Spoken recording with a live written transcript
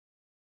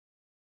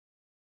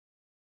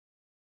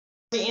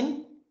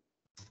In?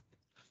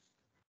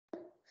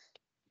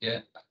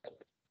 Yeah.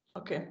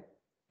 Okay.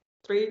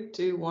 3,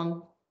 2,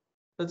 1.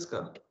 Let's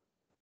go.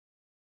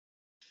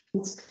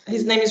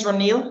 His name is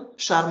Ronil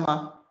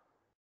Sharma.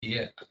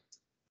 Yeah.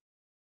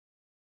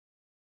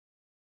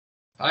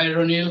 Hi,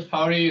 Ronil.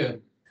 How are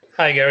you?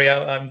 Hi, Gary.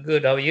 I'm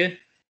good. How are you?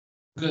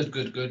 Good,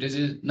 good, good. It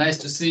is nice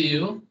to see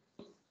you.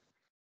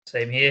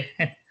 Same here.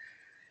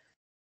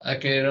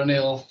 Okay,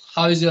 Ronil,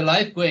 how is your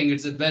life going?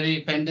 It's a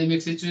very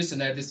pandemic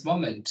situation at this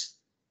moment.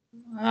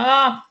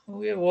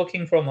 We're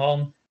working from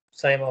home.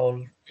 Same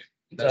old.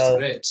 That's So,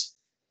 great.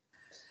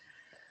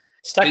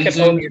 stuck at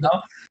Enjoying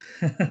home,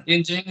 with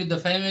enjoying with the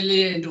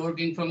family and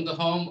working from the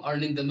home,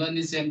 earning the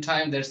money same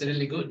time. That's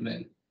really good,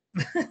 man.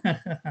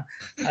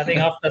 I think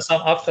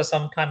after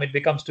some time it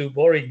becomes too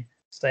boring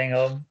staying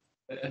home.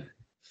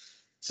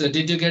 So,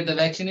 did you get the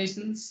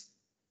vaccinations?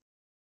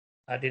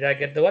 Did I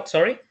get the what?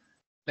 Sorry.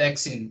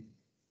 Vaccine.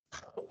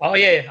 Oh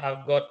yeah,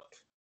 I've got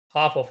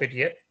half of it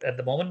yet at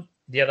the moment.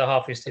 The other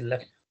half is still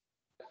left.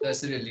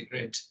 That's really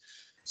great.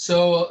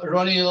 So,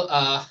 Ronil,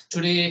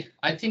 today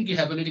I think you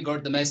have already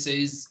got the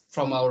message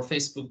from our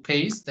Facebook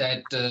page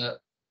that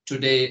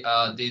today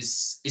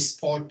this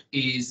spot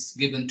is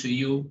given to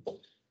you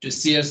to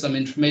share some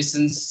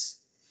informations,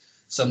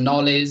 some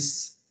knowledge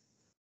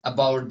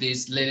about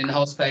this Lenin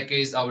House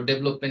package, our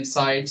development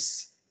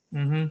sites,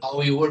 how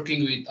we're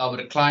working with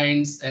our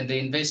clients and the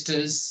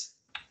investors.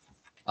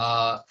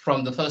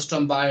 From the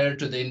first-time buyer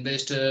to the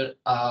investor,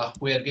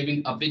 we are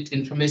giving a bit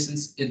information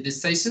in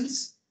these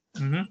sessions.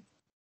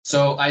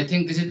 So I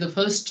think this is the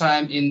first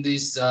time in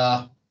this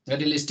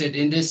real estate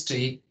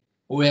industry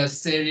we are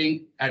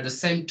sharing at the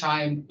same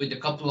time with a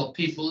couple of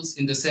people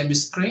in the same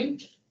screen,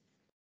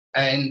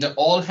 and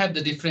all have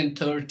the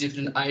different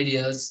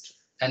ideas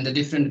and the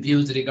different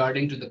views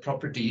regarding to the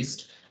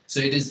properties. So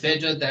it is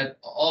better that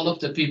all of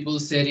the people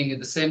sharing at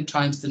the same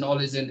times the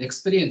knowledge and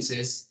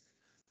experiences.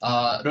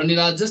 Ronil,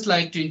 I'd just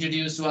like to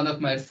introduce one of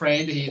my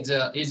friend.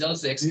 He's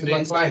also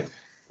experienced. Hi,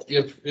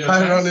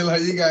 Ronil. How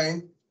you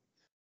going?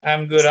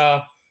 I'm good.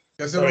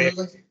 Sorry.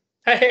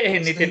 Hey,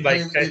 Nitin bhai.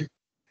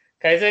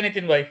 Kaise hai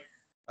Nitin bhai?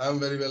 I'm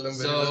very well.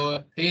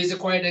 So he's a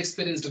quite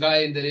experienced guy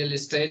in the real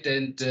estate,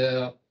 and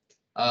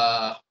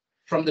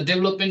from the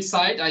development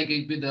side, I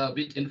give you the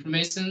bit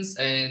informations,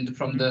 and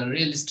from the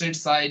real estate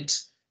side,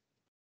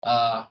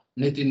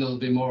 Nitin will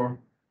be more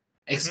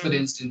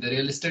experienced in the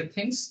real estate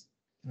things.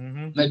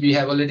 Maybe you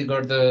have already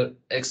got the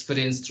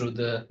experience through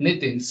the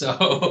Nitin,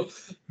 so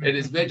it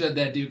is better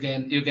that you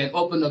can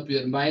open up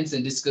your minds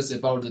and discuss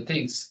about the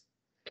things.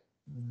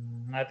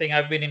 I think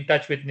I've been in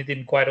touch with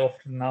Nitin quite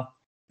often now.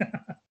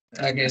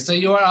 Okay, so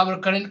you are our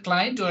current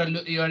client, or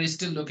you are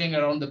still looking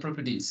around the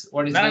properties?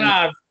 What is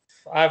No.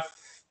 I've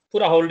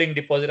put a holding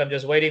deposit. I'm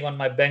just waiting on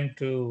my bank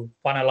to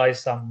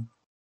finalize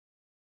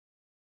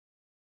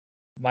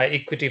my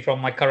equity from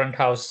my current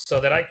house so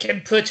that I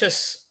can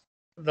purchase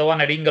the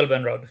one at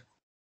Ingleburn Road.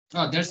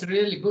 Oh, that's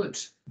really good.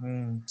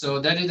 So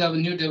that is our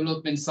new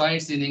development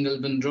sites in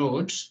Ingleburn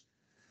Road.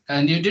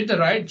 And you did the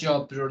right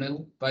job,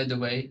 Ronil, by the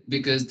way,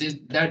 because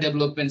that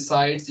development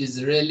sites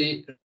is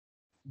really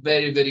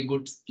very, very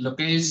good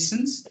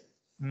locations.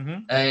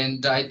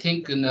 And I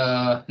think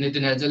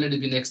Nitin has already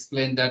been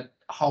explained that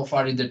how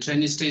far is the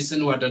train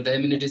station, what are the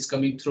amenities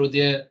coming through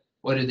there,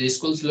 what are the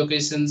schools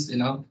locations,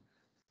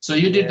 So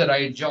you did the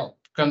right job.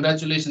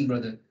 Congratulations,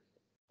 brother.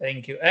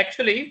 Thank you.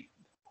 Actually,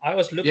 I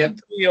was looking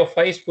through your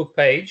Facebook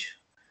page.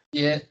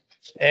 Yeah.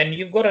 And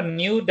you've got a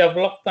new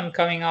development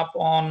coming up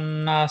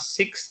on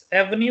 6th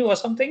Avenue or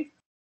something?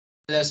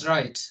 That's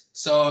right.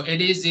 So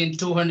it is in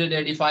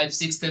 285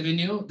 6th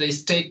Avenue. The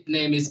estate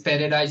name is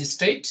Paradise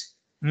Estate.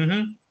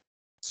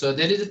 So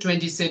there is a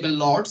 27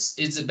 lots.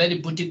 It's a very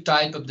boutique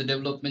type of the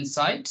development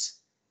site.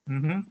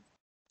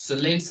 So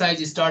land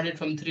size is started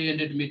from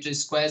 300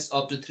 meters squares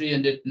up to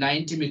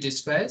 390 meters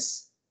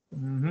squares.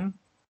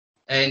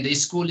 And the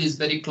school is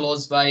very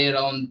close by,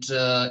 around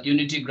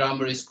Unity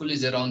Grammar School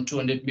is around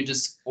 200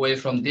 meters away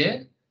from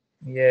there.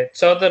 Yeah.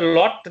 So the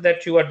lot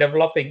that you are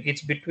developing,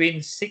 it's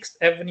between 6th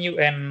Avenue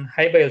and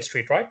Highbale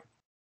Street, right?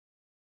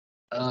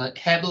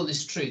 Hebel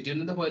Street. You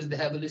know what is the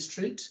Hebel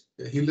Street?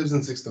 Yeah, he lives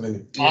in 6th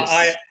Avenue.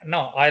 Yes.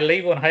 I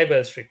live on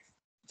Highbale Street.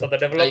 So the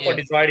development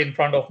is right in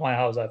front of my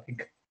house, I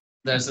think.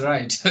 That's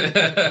right.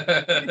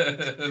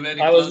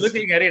 I was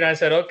looking at it and I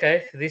said,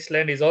 okay, this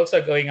land is also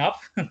going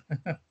up.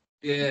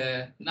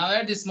 Yeah. Now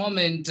at this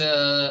moment,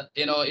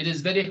 it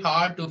is very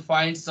hard to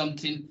find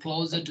something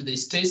closer to the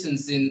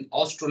stations in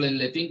Austral and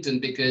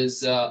Leppington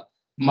because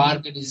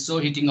market is so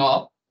heating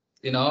up,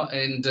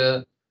 and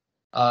the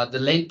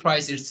land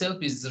price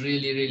itself is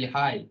really, really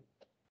high.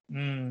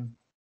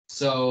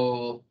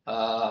 So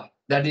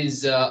that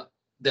is that,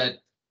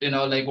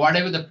 like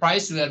whatever the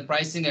price we are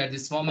pricing at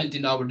this moment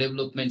in our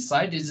development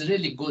site is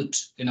really good.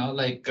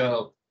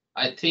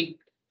 I think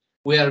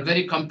we are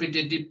very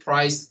competitive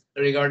price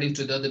regarding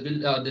to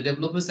the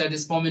developers at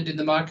this moment in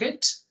the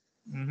market.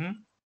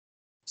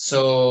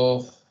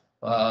 So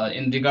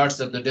in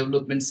regards of the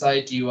development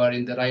site, you are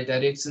in the right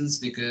directions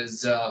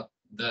because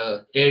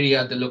the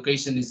area, the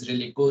location is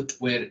really good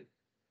where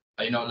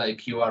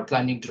like you are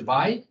planning to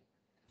buy.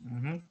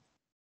 Mm-hmm.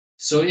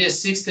 So yes,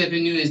 6th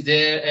Avenue is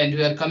there, and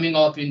we are coming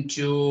up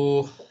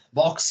into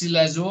Box Hill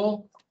as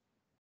well.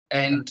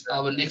 And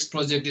our next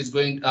project is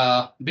going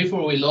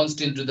before we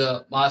launched into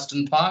the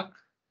Marston Park.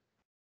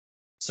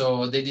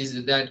 So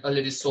that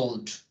already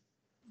sold.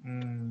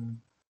 Mm.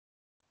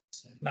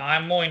 Now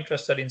I'm more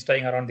interested in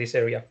staying around this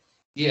area.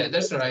 Yeah,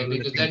 that's right,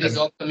 because that is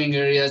upcoming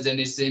areas and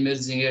it's the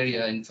emerging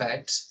area, in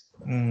fact.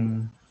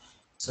 Mm.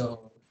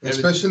 So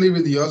Especially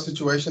with your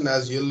situation,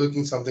 as you're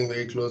looking something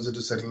very closer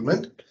to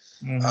settlement,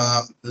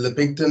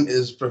 Leppington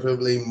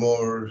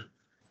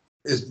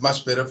is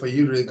much better for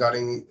you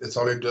regarding it's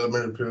already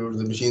development approved.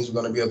 The machines are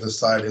going to be on the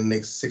side in the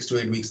next 6 to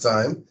 8 weeks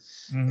time.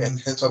 And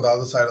hence on the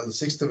other side on the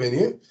 6th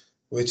Avenue,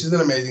 which is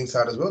an amazing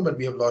site as well, but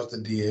we have launched the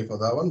DA for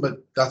that one,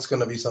 but that's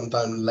going to be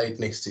sometime late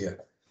next year.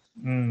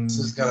 This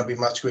is going to be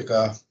much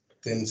quicker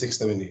than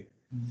 6th Avenue.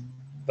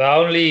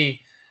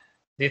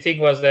 The thing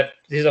was that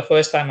this is the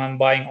first time I'm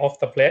buying off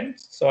the plan,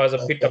 so I was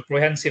a bit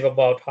apprehensive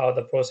about how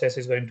the process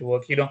is going to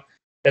work.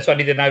 That's why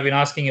I've been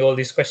asking you all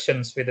these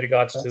questions with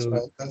regards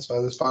to. That's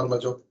fine. That's part of my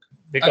job.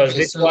 Because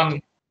this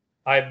one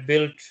I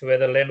built where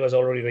the land was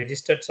already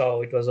registered,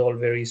 so it was all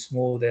very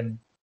smooth and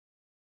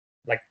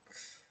like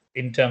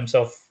in terms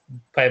of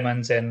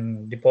payments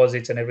and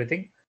deposits and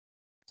everything.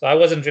 So I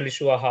wasn't really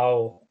sure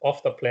how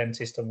off the plan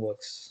system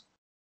works.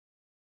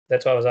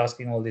 That's why I was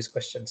asking all these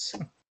questions.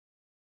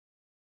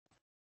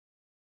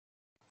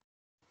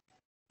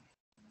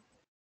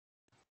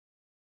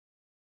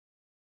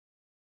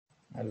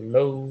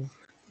 Hello.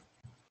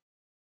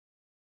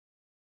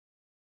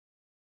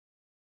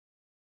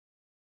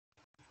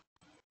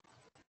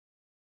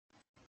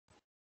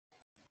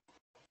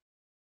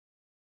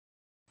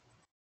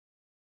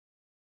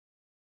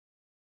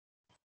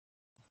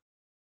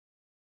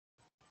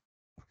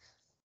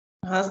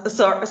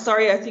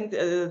 Sorry, I think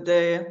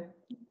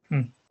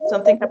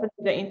something happened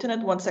to the internet.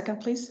 1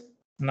 second, please.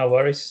 No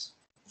worries.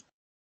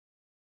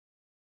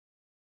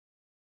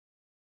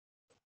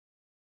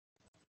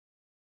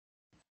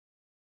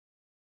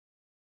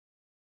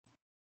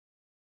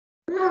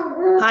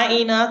 Hi,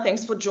 Ina.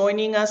 Thanks for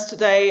joining us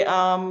today.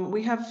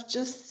 We have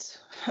just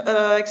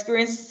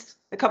experienced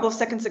a couple of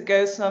seconds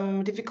ago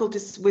some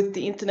difficulties with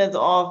the internet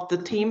of the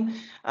team.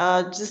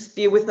 Just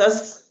be with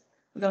us.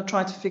 We're going to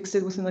try to fix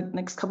it within the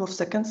next couple of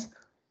seconds.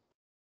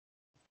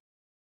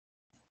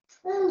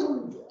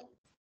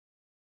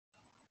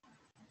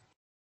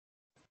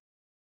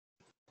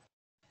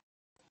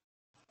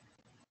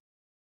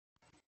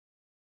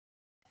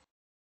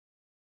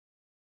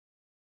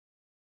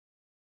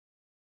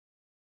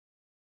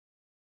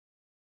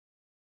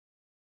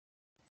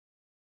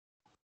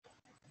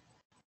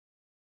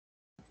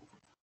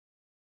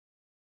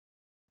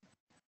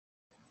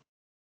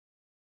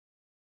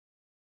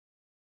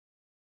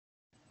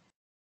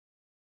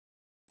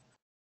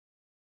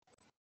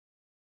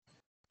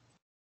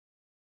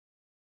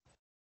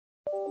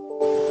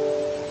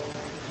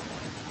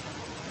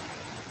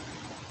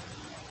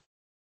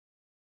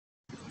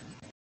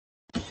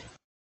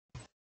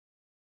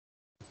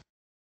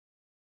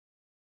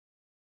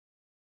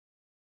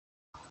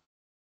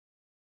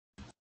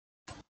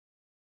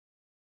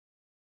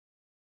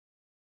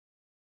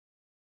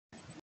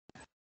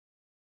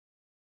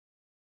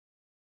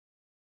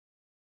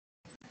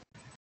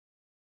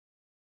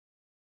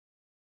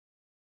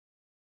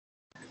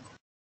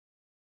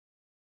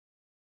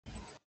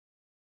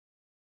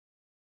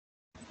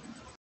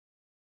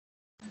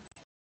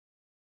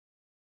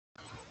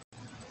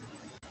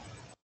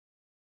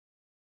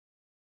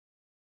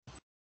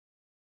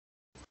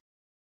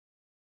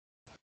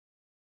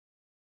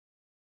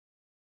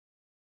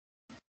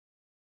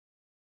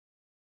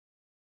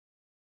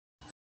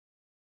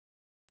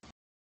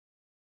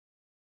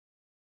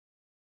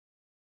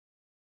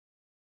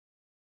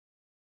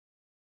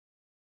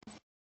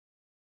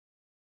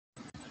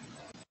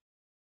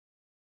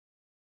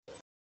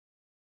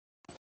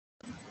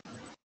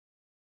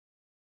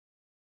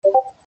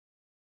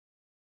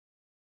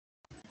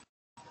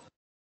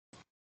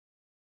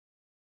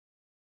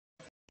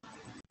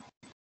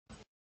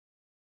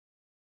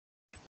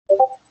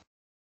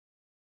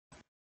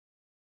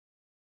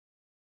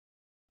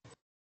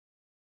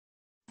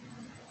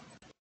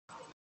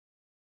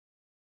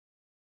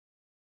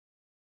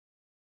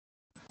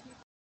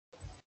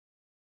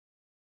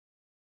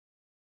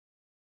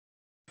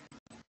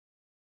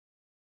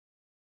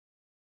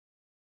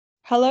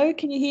 Hello,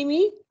 can you hear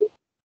me?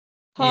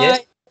 Hi. Yes.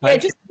 Yeah,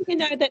 just so you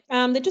know that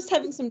they're just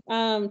having some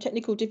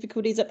technical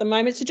difficulties at the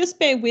moment, so just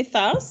bear with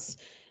us,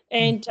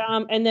 and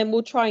then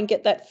we'll try and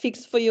get that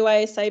fixed for you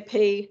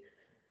ASAP.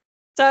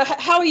 So,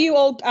 how are you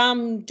all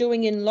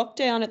doing in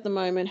lockdown at the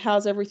moment?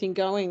 How's everything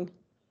going?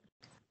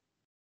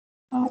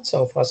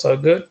 So far, so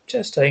good.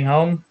 Just staying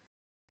home.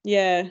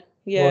 Yeah.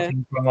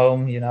 Working from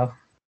home,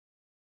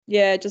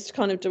 Yeah, just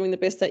kind of doing the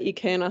best that you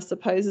can, I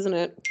suppose, isn't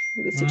it?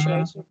 The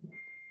situation.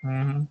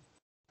 Mm-hmm.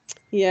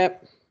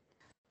 Yep.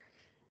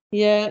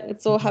 Yeah,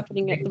 it's all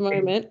happening at the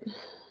moment.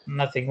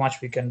 Nothing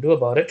much we can do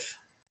about it.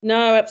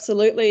 No,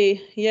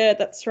 absolutely. Yeah,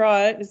 that's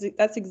right.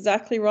 That's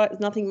exactly right. There's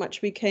nothing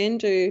much we can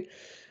do.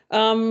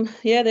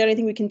 Yeah, the only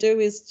thing we can do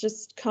is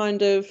just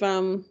kind of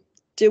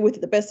deal with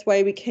it the best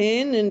way we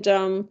can,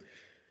 and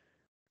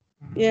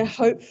yeah,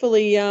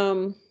 hopefully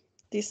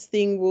this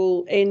thing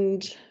will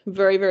end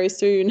very, very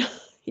soon.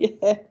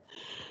 Yeah.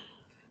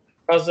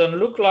 Doesn't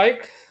look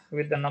like,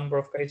 with the number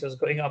of cases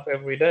going up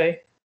every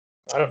day.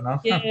 I don't know.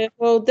 Yeah,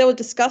 well, they were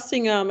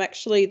discussing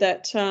actually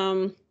that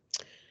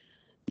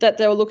that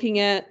they were looking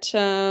at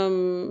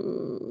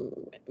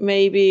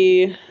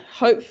maybe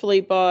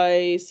hopefully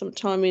by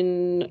sometime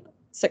in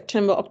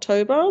September,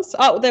 October. So,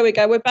 oh, there we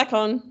go. We're back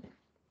on.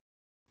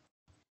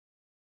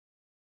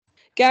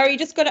 Gary, you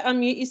just got to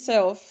unmute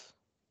yourself.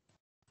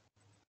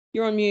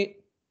 You're on mute.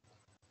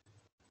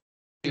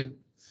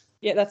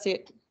 Yeah, that's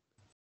it.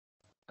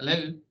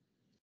 Hello.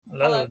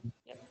 Hello.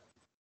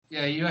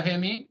 Yeah, you hear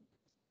me?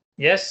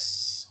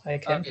 Yes, I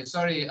can. Okay,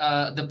 sorry.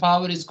 The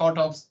power is cut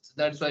off.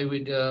 That's why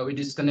we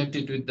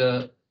disconnected with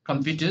the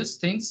computers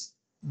things.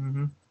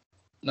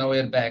 Now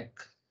we're back.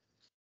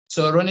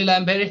 So Ronil,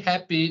 I'm very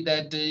happy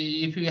that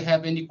if you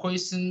have any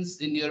questions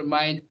in your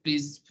mind,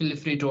 please feel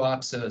free to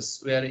ask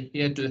us. We are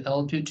here to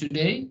help you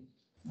today.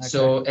 Okay.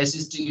 So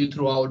assisting you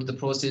throughout the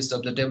process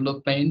of the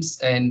developments,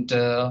 and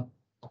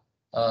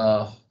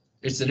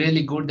it's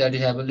really good that you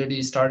have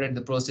already started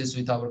the process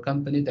with our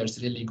company.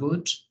 That's really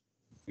good.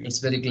 It's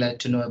very glad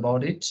to know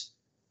about it.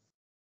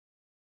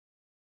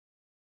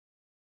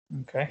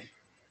 Okay.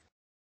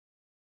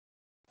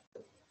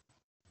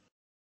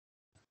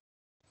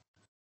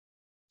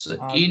 So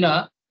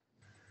Ina.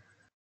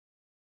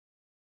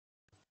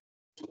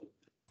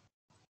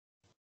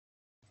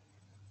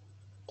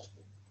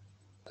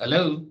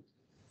 Hello.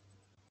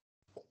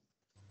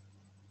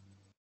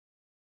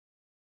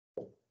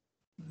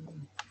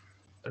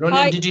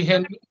 Ronil, did you hear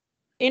me?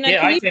 Ina,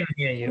 yeah, I can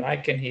hear you. I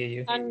can hear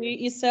you.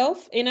 Unmute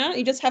yourself, Ina.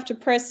 You just have to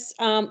press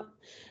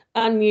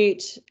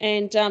unmute,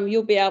 and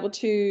you'll be able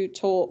to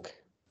talk.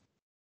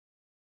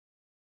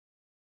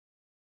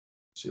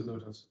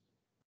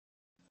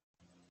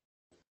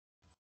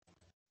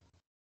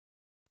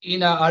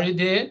 Ina, are you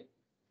there?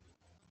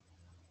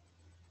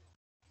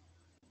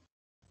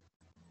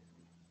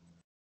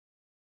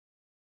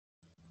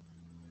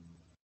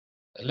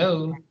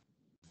 Hello.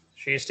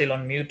 She is still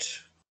on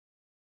mute.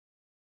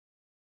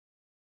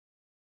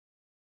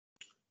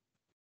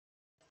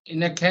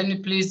 Ina, can you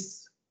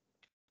please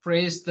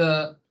press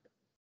the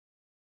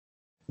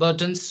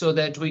buttons so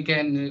that we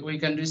can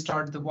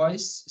restart the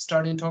voice,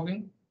 starting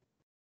talking?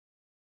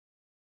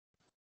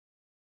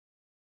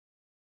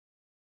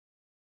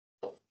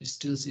 It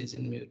still says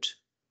in mute.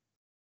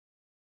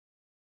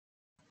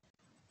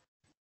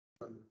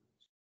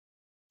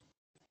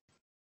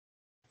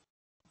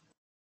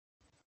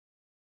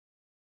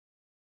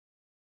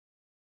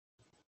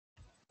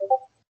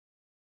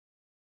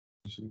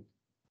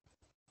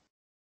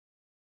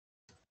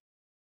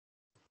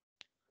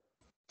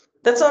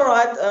 That's all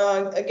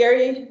right.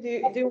 Gary,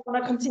 do you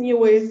want to continue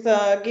with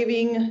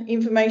giving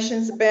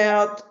information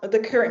about the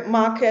current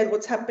market,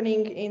 what's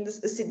happening in the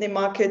Sydney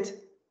market?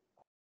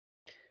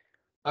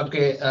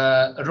 Okay,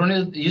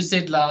 Ronil, you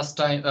said last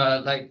time,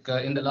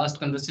 in the last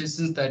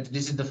conversations, that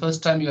this is the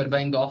first time you are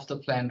buying off the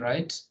plan,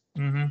 right?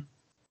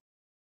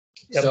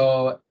 Yep.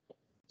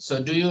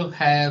 So do you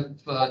have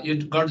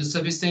you got the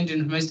sufficient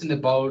information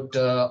about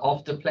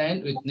off the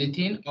plan with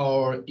Nitin,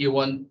 or you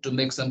want to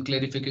make some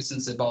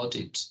clarifications about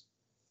it?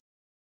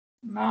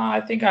 No, I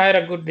think I had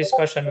a good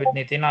discussion with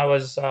Nitin.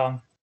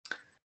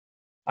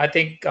 I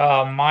think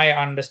my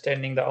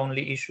understanding, the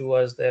only issue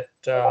was that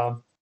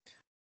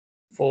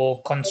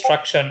for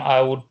construction, I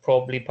would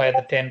probably pay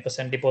the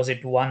 10%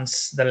 deposit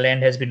once the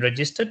land has been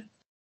registered.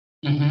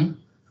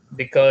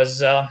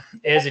 Because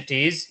as it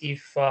is,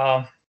 if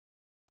I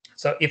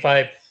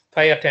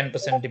pay a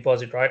 10%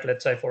 deposit, right,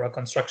 let's say for a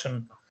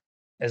construction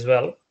as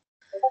well,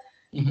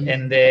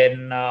 and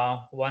then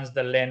once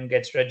the land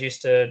gets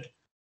registered,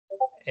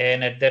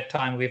 and at that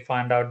time we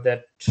find out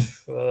that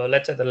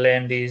let's say the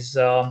land is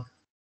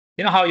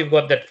you know how you've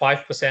got that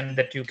 5%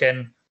 that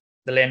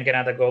the land can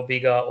either go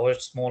bigger or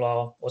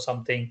smaller or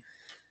something.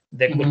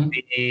 There could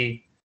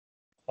be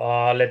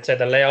let's say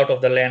the layout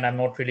of the land, I'm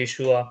not really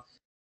sure.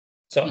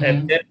 So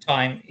at that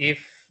time,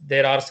 if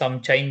there are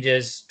some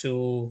changes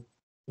to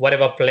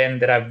whatever plan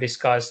that I've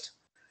discussed,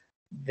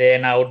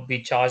 then I would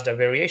be charged a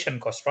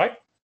variation cost, right?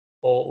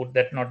 Or would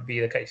that not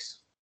be the case?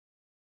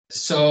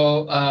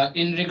 So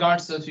in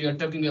regards of, you're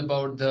talking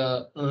about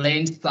the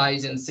land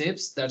size and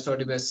shapes, that's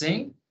what you were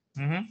saying.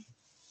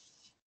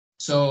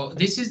 So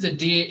this is the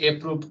DA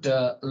approved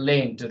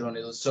land,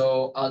 Ronil.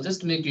 So I'll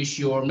just make you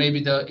sure,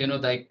 maybe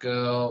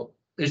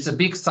it's a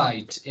big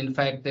site. In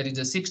fact, there is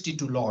a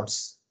 62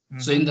 lots.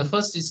 So in the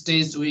first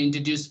stage, we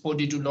introduced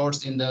 42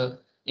 lots in the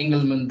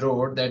Engleman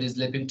Road, that is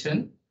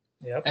Leppington.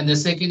 Yep. And the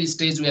second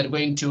stage, we are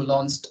going to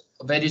launch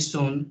very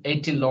soon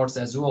 18 lots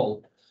as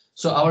well.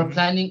 So our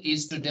planning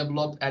is to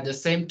develop at the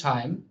same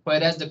time,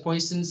 whereas the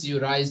questions you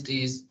raised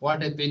is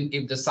what happens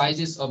if the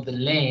sizes of the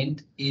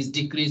land is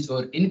decreased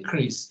or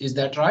increased. Is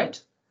that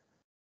right?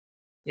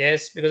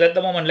 Yes, because at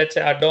the moment, let's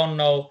say I don't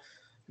know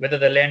whether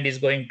the land is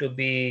going to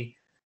be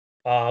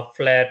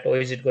flat or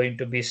is it going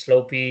to be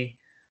slopey.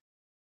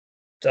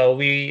 So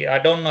I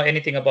don't know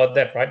anything about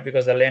that, right?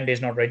 Because the land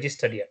is not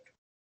registered yet.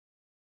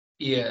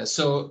 Yeah,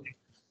 so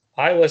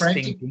I was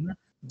thinking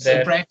so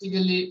that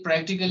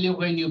practically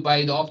when you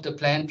buy the off the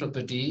plan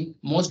property,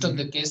 most of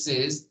the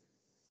cases,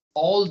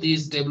 all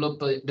these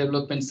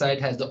development site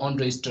has the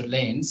unregistered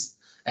lanes,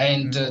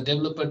 and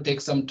developer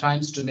takes some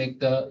times to make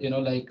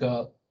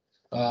the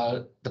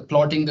the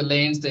plotting the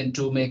lanes, then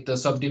to make the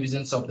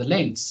subdivisions of the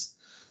lanes.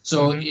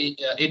 So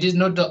it is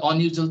not the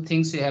unusual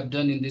things we have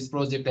done in this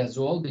project as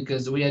well,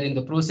 because we are in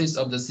the process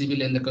of the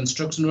civil and the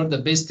construction work. The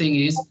best thing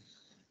is,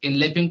 in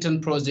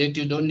Leppington project,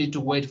 you don't need to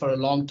wait for a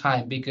long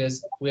time,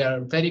 because we are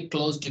very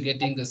close to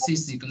getting the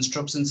CC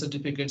construction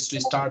certificates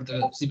to start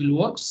the civil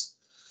works.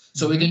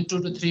 So within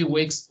 2 to 3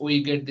 weeks,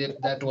 we get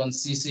that one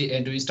CC,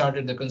 and we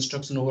started the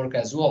construction work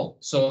as well.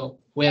 So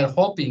we are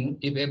hoping,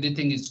 if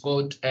everything is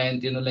good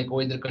and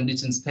weather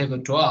conditions favor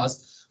to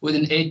us,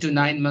 within 8 to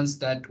 9 months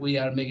that we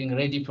are making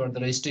ready for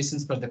the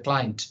registrations for the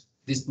client,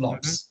 these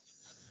blocks.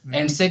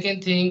 And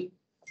second thing,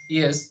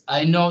 yes,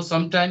 I know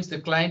sometimes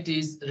the client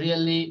is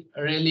really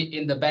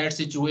in the bad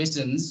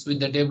situations with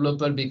the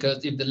developer,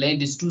 because if the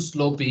land is too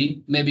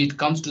slopey, maybe it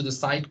comes to the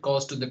site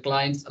cost to the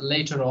clients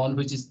later on,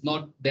 which is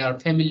not they are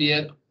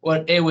familiar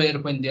or aware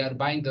when they are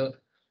buying the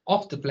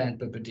off the plan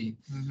property.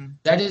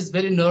 That is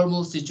very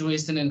normal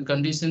situation and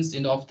conditions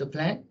in off the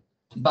plan.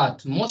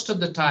 But most of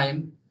the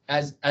time,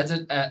 as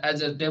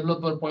a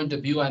developer point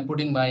of view, I'm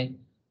putting my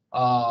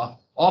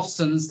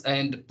options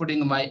and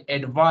putting my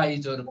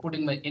advice or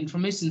putting my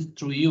information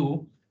through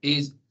you,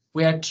 is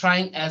we are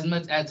trying as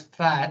much as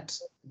flat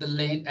the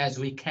lane as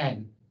we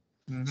can.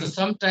 So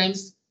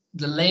sometimes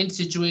the land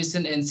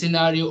situation and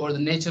scenario or the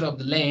nature of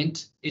the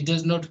land, it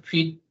does not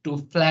fit to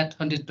flat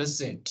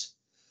 100%.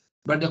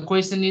 But the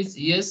question is,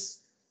 yes,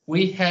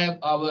 we have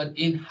our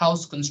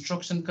in-house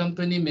construction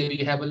company. Maybe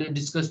you have already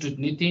discussed with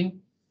Nitin,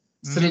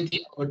 Sriti,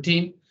 our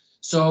team.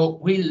 So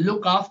we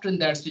look after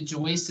that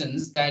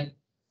situations, that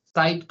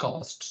site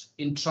cost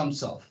in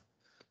terms of.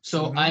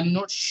 So I'm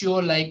not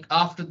sure, like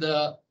after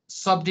the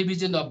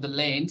subdivision of the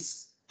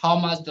lanes, how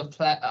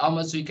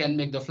much we can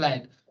make the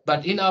flat.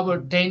 But in our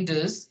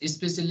tenders,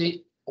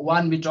 especially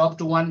 1 meter up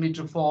to 1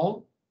 meter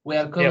 4, we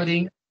are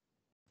covering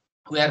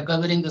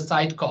the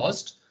site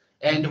cost,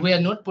 and we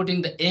are not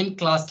putting the M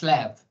class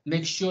slab.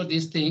 Make sure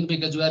this thing,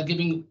 because we are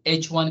giving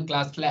H1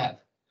 class slab.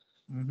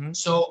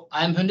 So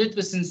I'm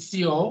 100%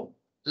 sure,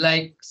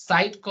 like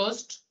site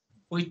cost,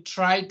 we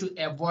try to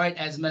avoid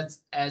as much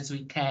as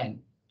we can.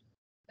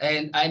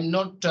 And I'm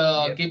not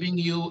giving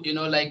you,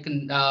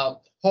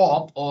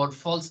 hope or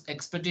false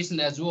expectation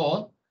as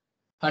well.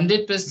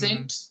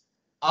 100%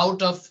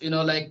 out of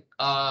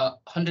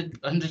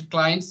 100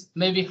 clients,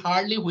 maybe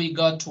hardly we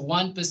got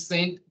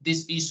 1%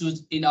 these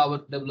issues in our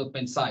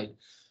development side.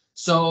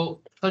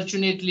 So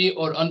fortunately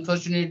or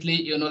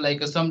unfortunately,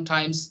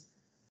 sometimes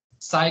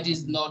site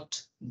is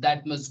not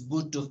that much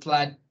good to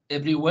flat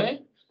everywhere.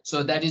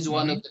 So that is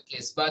one of the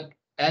case. But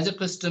as a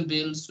custom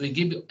builds, we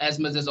give as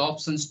much as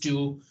options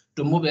to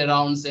move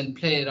around and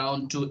play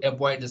around to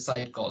avoid the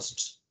site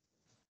costs.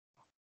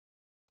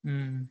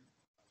 You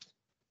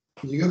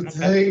can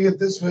take it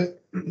this way.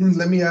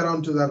 Let me add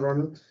on to that,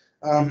 Ronald.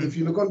 If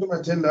you look onto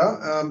my tender,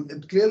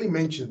 it clearly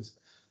mentions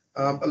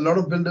a lot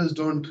of builders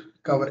don't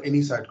cover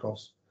any site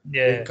costs.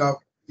 Yeah.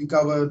 We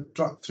cover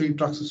 3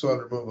 trucks of soil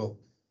removal.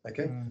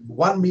 Okay,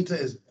 1 meter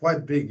is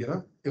quite big.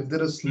 If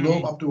there is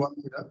slope up to 1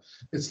 meter,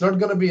 it's not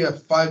going to be a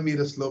 5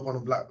 meter slope on a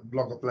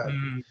block of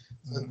land.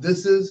 So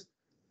this is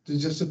to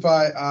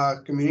justify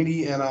our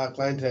community and our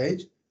client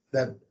age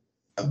that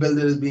a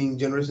builder is being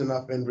generous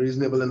enough and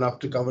reasonable enough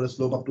to cover a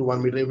slope up to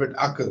 1 meter if it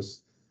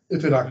occurs.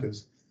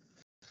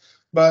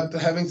 But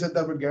having said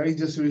that, what Gary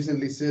just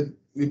recently said,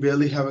 we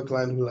barely have a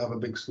client who will have a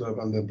big slope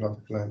on their block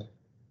of land.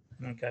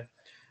 Okay.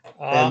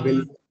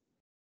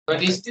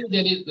 But still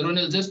there is,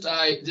 Ronald,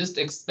 I just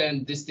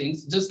expand these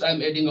things. Just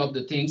I'm adding up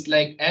the things,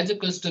 like as a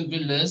custom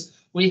builders,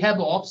 we have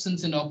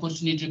options and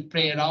opportunity to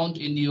play around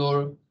in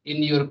your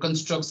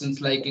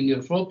constructions, like in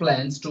your floor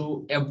plans,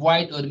 to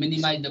avoid or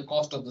minimize the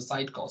cost of the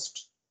site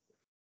cost.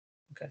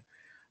 Okay.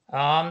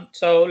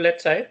 So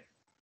let's say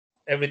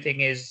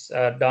everything is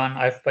done.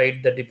 I've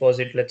paid the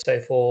deposit, let's say,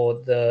 for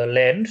the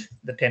land,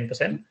 the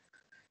 10%.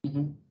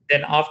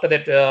 Then after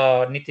that,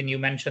 Nitin, you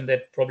mentioned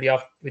that probably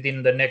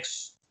within the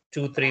next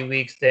 2-3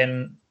 weeks,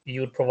 then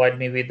you would provide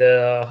me with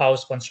the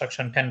house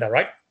construction tender,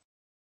 right?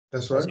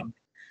 That's right.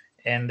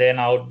 And then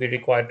I would be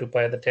required to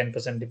pay the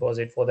 10%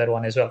 deposit for that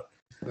one as well.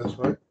 That's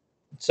right.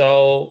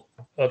 So,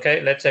 okay,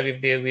 let's say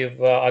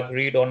we've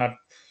agreed on a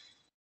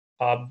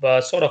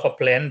sort of a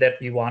plan that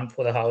we want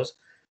for the house,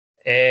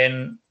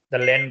 and the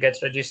land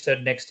gets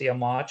registered next year,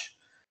 March.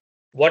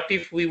 What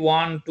if we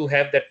want to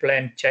have that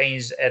plan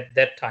changed at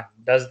that time?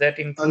 Does that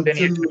include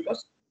any extra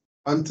cost?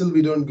 Until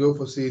we don't go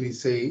for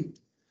Series A,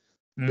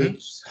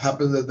 which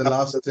happens at the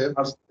last step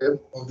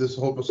of this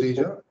whole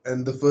procedure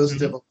and the first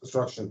step of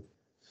construction.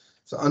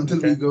 So until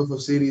Okay. we go for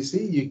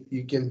CDC,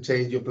 you can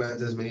change your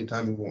plans as many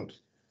times you want.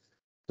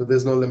 So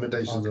there's no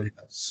limitations on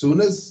that.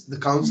 Soon as the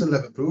council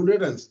have approved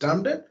it and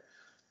stamped it,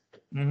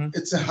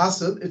 it's a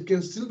hassle. It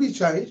can still be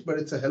changed, but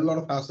it's a hell lot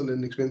of hassle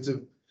and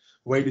expensive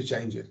way to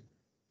change it.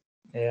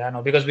 Yeah, I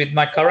know, because with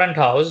my current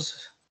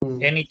house,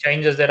 any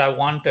changes that I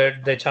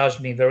wanted, they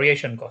charged me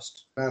variation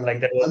cost.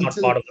 Like that was not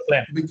part of the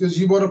plan. Because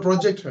you bought a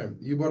project home.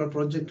 You bought a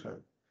project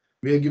home.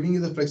 We are giving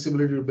you the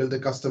flexibility to build a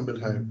custom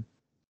built home.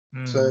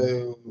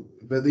 So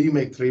whether you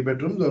make 3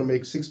 bedrooms or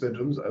make 6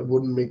 bedrooms, it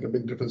wouldn't make a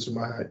big difference to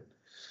my height.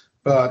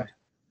 But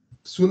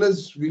soon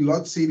as we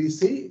launch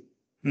CDC,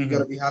 you got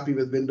to be happy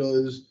with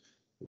windows,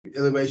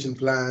 elevation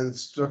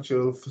plans,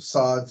 structural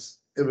facades,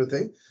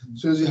 everything.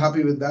 As soon as you're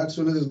happy with that, as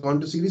soon as it's gone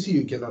to CDC,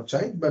 you cannot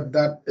change, but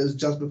that is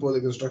just before the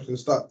construction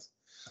starts.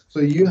 So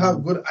you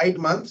have good 8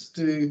 months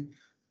to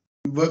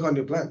work on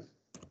your plan.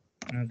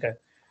 Okay.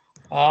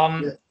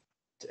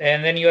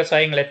 And then you are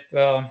saying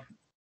that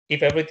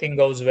if everything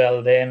goes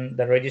well, then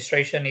the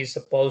registration is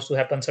supposed to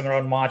happen somewhere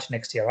around March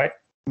next year, right?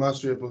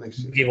 March to April next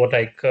year. Give or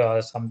take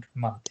some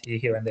month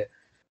here and there.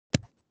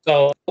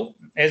 So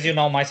as you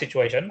know, my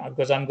situation,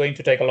 because I'm going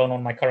to take a loan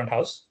on my current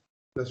house.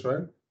 That's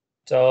right.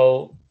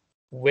 So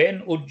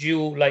when would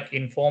you like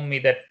inform me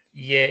that,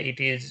 yeah, it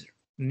is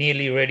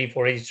nearly ready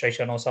for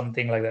registration or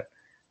something like that?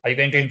 Are you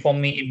going to inform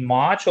me in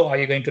March, or are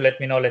you going to let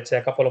me know, let's say,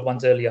 a couple of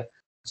months earlier,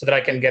 so that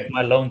I can get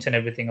my loans and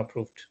everything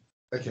approved?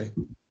 Okay.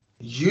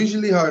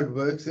 Usually how it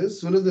works is,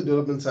 as soon as the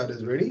development site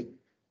is ready,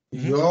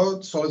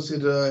 your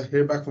solicitor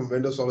hear back from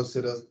vendor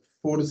solicitors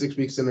 4 to 6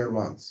 weeks in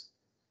advance.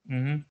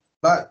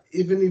 But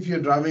even if you're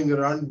driving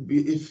around,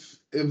 if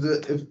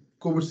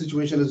COVID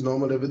situation is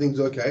normal, everything's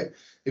okay.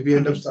 If you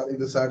end up starting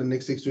the site in the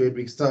next 6 to 8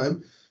 weeks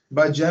time,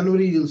 by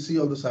January you'll see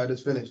all the site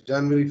is finished.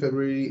 January,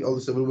 February, all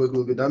the civil work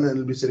will be done and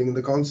it'll be sitting in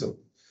the council.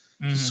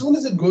 As soon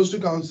as it goes to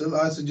council,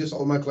 I suggest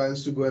all my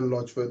clients to go and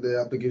lodge for their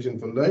application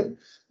for loan,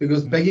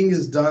 because pegging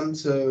is done,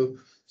 so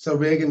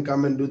surveyor can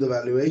come and do the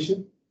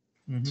valuation.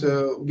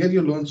 So get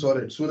your loan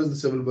sorted as soon as the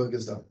civil work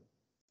is done.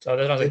 So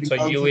that's not it.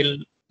 So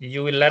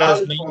you will let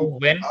us know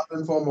when. I'll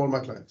inform all my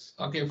clients.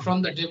 Okay,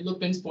 from the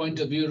development's point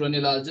of view,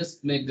 Ronil, I'll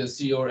just make the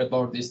CEO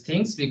about these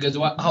things, because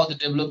how the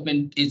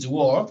development is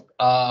work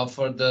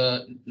for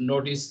the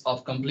notice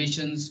of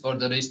completions or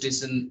the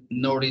registration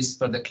notice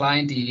for the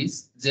client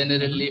is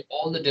generally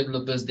all the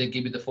developers, they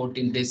give you the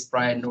 14 days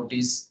prior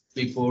notice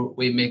before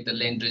we make the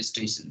land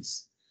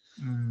registrations.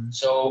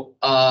 So,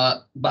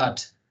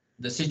 but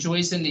the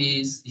situation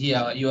is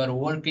here, you are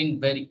working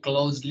very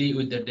closely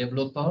with the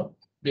developer,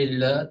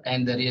 builder,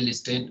 and the real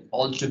estate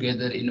all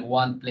together in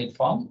one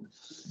platform.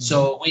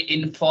 So we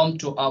inform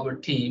to our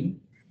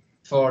team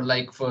for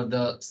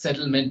the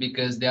settlement,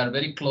 because they are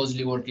very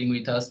closely working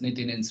with us,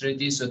 Nitin and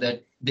Sriti, so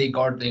that they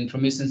got the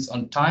informations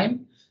on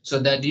time, so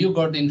that you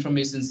got the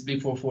informations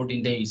before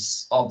 14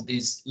 days of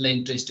this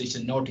land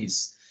registration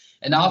notice.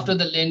 And after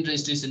the land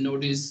registration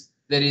notice,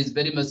 there is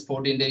very much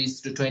 14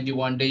 days to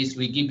 21 days.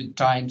 We give it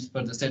times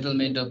for the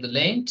settlement of the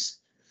land.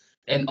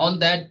 And on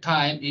that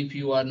time, if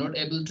you are not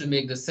able to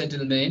make the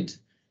settlement,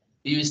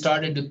 you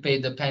started to pay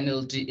the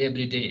penalty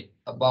every day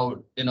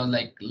about,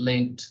 like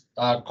land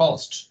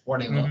cost,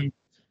 whatever.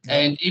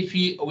 And if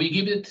we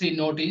give you 3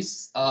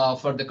 notice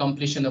for the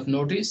completion of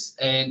notice,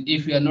 and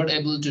if you are not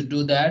able to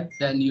do that,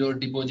 then your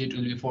deposit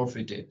will be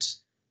forfeited.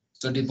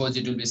 So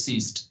deposit will be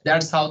seized.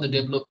 That's how the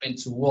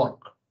developments work.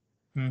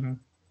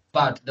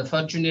 But the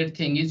fortunate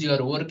thing is you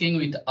are working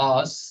with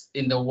us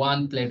in the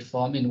one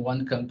platform, in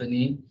one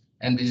company,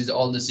 and this is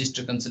all the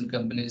sister concern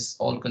companies,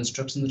 all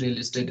construction, real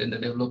estate, and the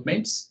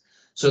developments,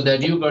 so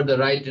that you got the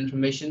right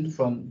information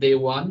from day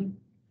one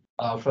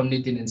from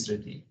Nitin and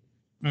Sriti.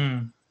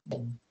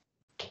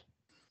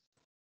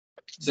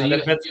 So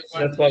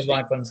that was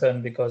my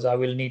concern, because I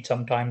will need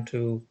some time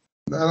to.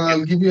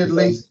 I'll give you at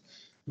least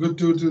good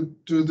 2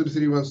 to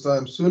 3 months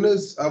time. Soon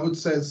as I would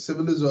say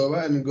civil is over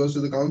and it goes to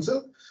the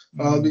council,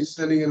 I'll be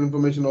sending an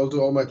information also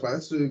to all my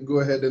clients to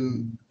go ahead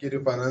and get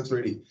your finance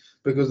ready,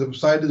 because the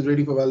site is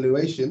ready for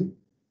valuation.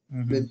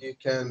 Then you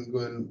can go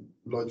and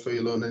lodge for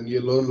your loan, and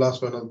your loan lasts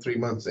for another 3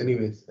 months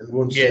anyways, and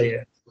won't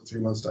stay for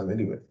 3 months time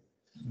anyway.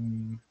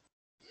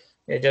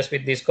 Yeah, just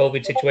with this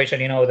COVID situation,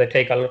 they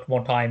take a lot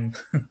more time.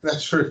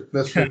 That's true.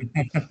 That's true.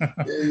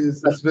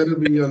 It's better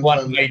be on one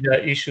time. major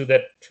issue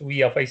that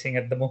we are facing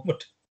at the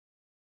moment.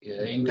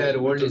 Yeah, entire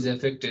world is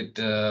affected,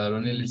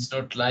 Ronil. It's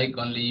not like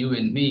only you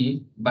and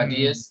me, but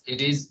yes,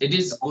 it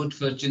is good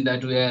fortune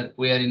that we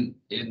are in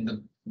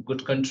the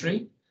good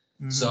country.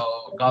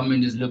 So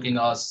government is looking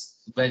us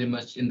very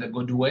much in the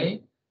good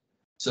way.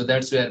 So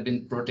that's why I've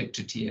been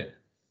protected here.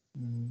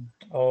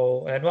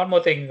 Oh, and one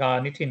more thing,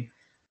 Nitin.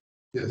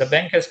 Yes. The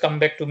bank has come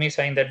back to me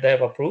saying that they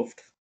have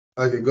approved.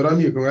 Okay, good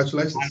on you.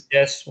 Congratulations. I'm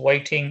just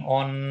waiting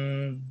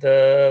on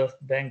the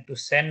bank to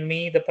send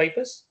me the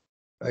papers.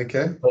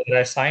 Okay. So that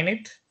I sign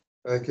it.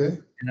 Okay.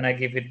 And then I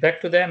give it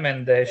back to them,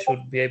 and they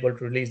should be able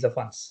to release the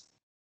funds.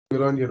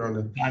 Good on you,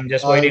 Ronald. I'm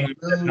just waiting on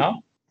that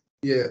now.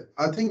 Yeah,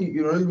 I think,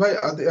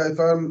 if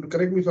I'm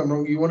correct me if I'm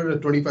wrong, you wanted a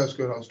 25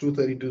 square house,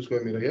 232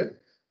 square meter, yeah?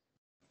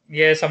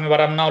 Yeah, somewhere,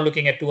 but I'm now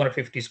looking at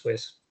 250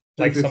 squares,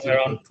 like 250. somewhere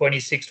around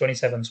 26,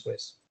 27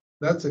 squares.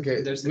 That's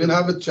okay. That's We'll good.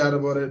 have a chat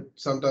about it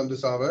sometime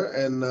this hour,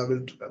 and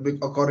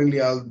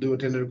accordingly, I'll do a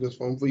tender request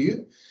form for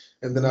you,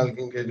 and then I'll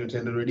get your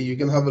tender ready. You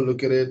can have a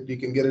look at it. You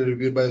can get it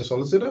reviewed by a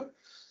solicitor.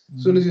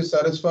 As soon as you're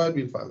satisfied,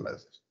 we'll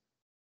finalize it.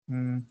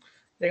 I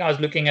think I was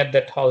looking at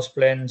that house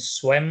plan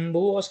Swambu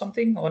or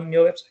something on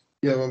your website.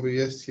 Yeah, remember,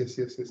 yes.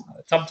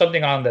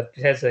 Something around that.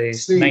 It has a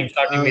name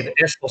starting with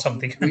S or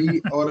something.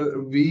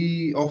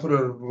 we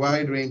offer a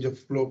wide range of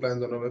floor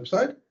plans on our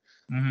website,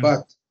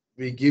 but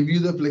we give you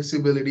the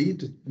flexibility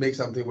to make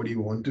something what you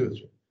want to as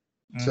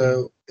well.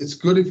 So it's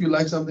good if you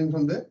like something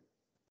from there,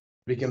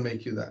 we can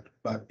make you that.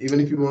 But even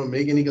if you want to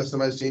make any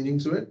customized changing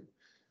to it,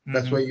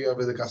 that's why you have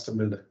with a custom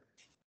builder.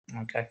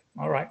 Okay,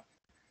 all right.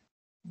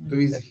 Too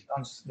easy.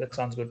 That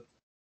sounds good.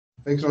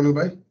 Thanks, Ronald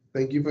Bhai.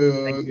 Thank you for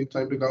your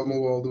time to come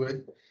over all the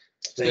way.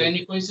 So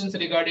any questions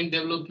regarding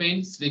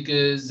developments?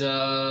 Because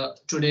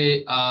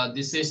today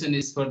this session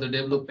is for the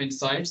development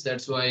sites.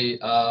 That's why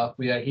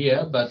we are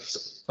here. But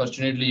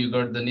fortunately, you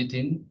got the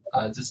Nitin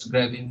just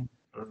grabbing,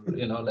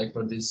 like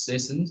for this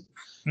session.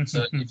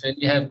 So if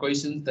any have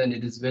questions, then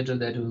it is better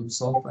that we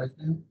solve right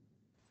now.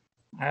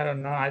 I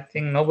don't know. I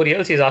think nobody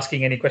else is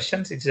asking any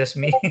questions. It's just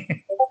me.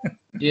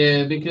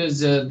 Yeah, because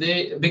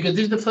this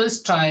is the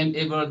first time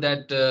ever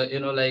that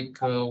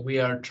we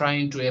are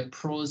trying to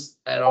approach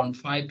around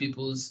 5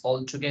 peoples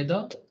all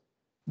together.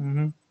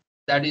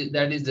 That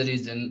is the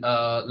reason.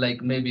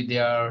 Like maybe they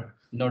are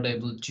not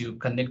able to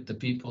connect the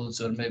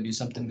peoples, or maybe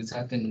something is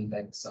happening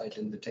backside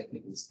in the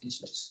technical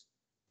issues.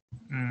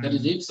 There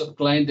is heaps of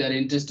clients that are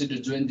interested to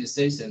join this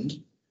session,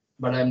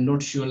 but I'm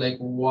not sure like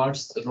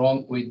what's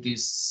wrong with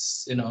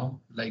this,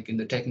 like in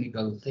the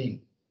technical thing.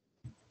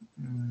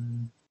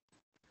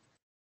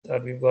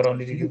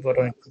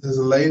 There's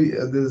a lady,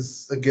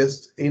 there's a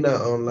guest, Ina,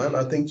 online.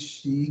 I think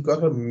she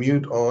got her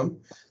mute on.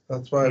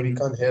 That's why we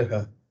can't hear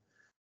her.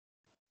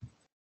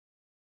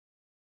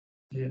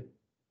 Yeah.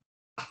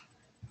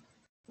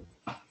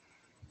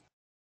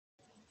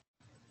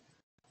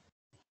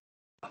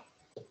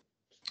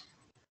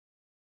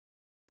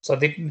 So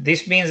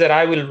this means that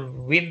I will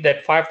win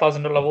that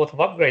 $5,000 worth of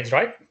upgrades,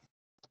 right?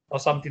 Or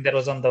something that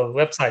was on the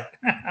website.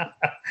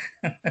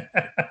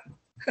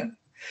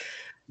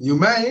 You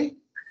may.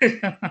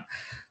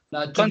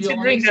 Now,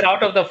 considering that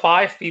out of the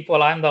 5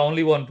 people, I'm the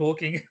only one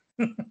talking.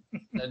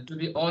 To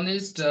be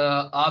honest,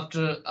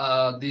 after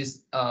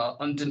this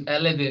until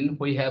 11,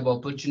 we have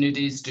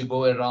opportunities to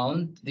go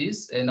around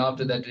this, and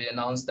after that, we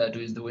announce that who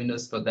is the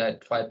winners for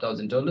that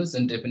 $5,000,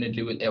 and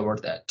definitely we'll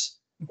award that.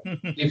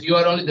 If you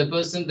are only the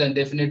person, then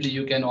definitely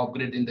you can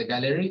upgrade in the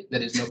gallery.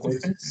 There is no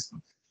questions,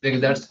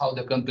 because that's how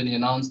the company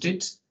announced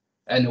it,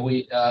 and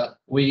we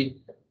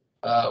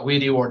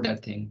reward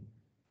that thing.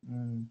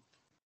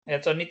 Yeah,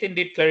 so Nitin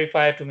did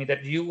clarify to me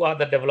that you are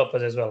the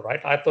developers as well,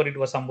 right? I thought it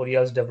was somebody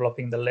else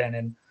developing the land,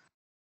 and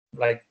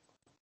like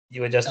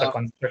you were just a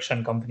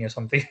construction company or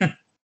something.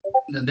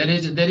 There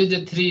is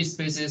the 3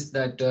 spaces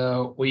that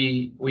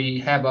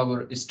we have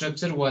our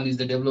structure. One is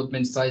the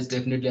development sites.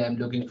 Definitely, I'm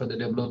looking for the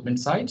development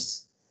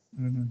sites.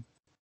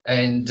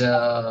 And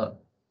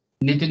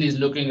Nitin is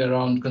looking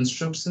around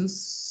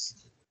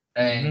constructions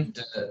and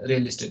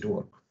real estate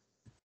work.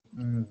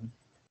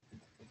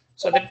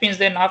 So that means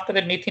then after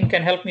that, Nitin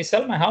can help me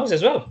sell my house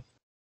as well.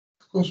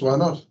 Of course, why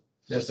not?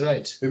 That's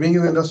right. We've been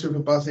in the industry for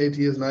the past 8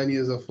 years, 9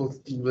 years of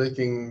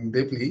working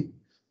deeply.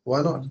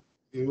 Why not?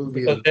 You will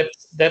be.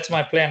 Because that's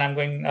my plan.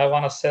 I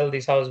want to sell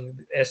this house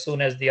as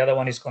soon as the other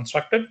one is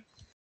constructed.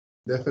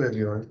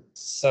 Definitely, right.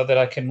 So that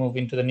I can move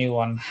into the new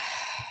one.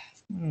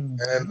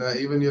 And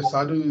even your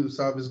Sadhu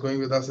Saab is going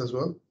with us as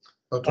well.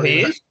 Oh,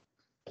 he is?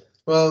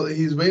 Well,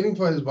 he's waiting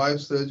for his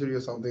wife's surgery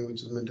or something,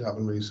 which is meant to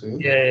happen very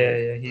soon.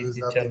 Yeah. He did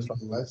tell me.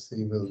 Finalized,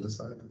 he will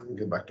decide and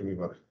get back to me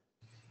about it.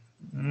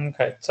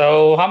 Okay.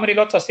 So how many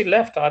lots are still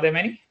left? Are there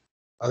many?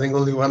 I think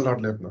only 1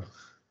 lot left now.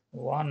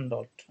 1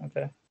 lot.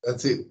 Okay.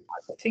 That's it.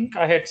 I think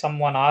I had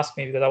someone ask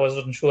me because I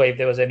wasn't sure if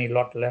there was any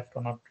lot left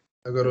or not.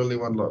 I've got only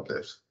 1 lot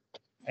left.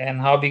 And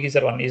how big is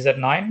that one? Is that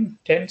 9,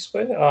 10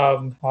 square?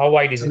 How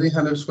wide is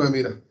 300 square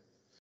meter.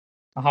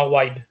 How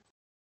wide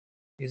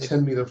is it?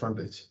 10 meter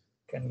frontage.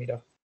 10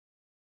 meter.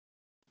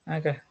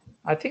 Okay.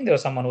 I think there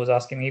was someone who was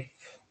asking me.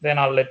 Then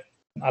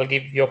I'll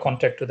give your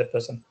contact to that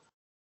person.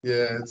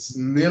 Yeah, it's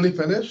nearly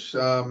finished.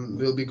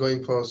 We'll be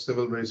going for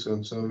civil very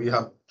soon. So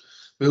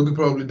we'll be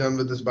probably done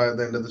with this by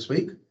the end of this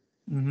week.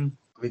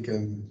 We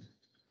can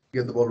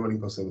get the ball running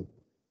for civil.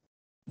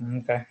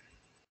 Okay.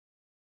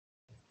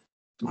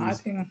 I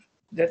think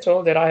that's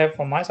all that I have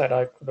from my side.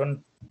 I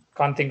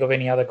can't think of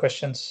any other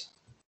questions.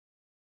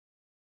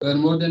 We're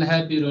more than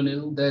happy,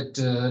 Ronil, that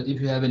if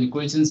you have any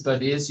questions,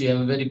 but yes, you have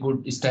a very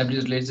good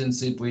established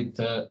relationship with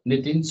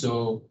Nitin.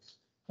 So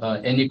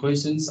any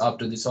questions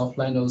after this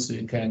offline, also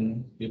you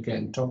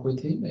can talk with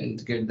him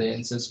and get the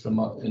answers from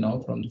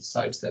from the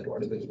sites that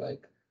whatever you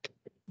like.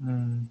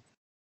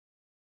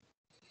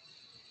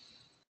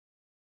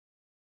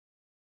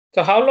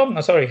 So how long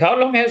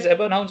has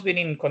Ebbon House been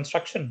in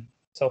construction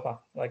so far?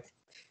 Like,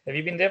 have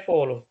you been there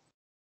for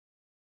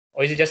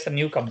Or is it just a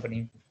new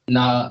company?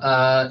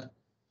 Now,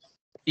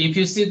 if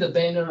you see the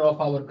banner of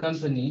our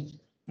company,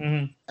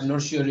 I'm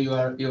not sure you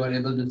are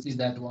able to see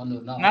that one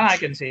or not. No, I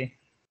can see.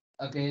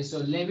 Okay, so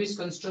Levis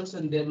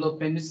Construction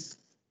Developments,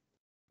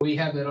 we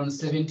have around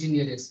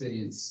 17-year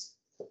experience.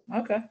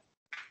 Okay.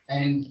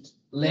 And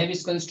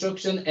Levis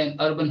Construction and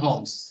Urban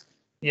Homes.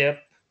 Yep.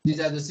 These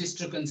are the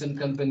sister concern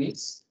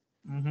companies.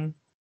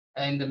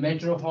 And the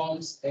Metro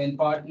Homes and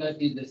Partner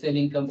is the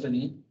selling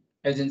company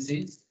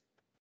agencies.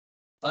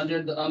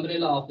 Under the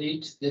umbrella of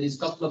it, there is a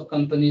couple of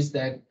companies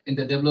that in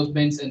the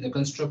developments and the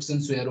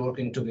constructions we are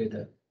working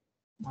together.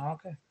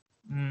 Okay.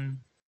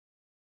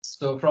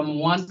 So from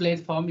one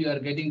platform, you are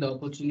getting the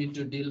opportunity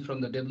to deal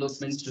from the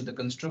developments to the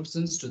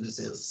constructions to the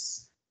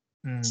sales.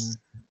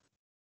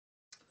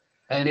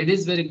 And it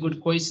is very good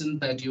question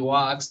that you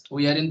asked.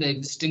 We are in the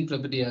existing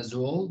property as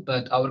well,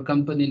 but our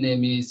company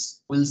name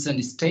is Wilson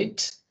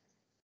Estate.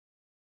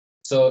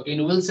 So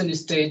in Wilson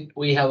Estate,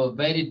 we have a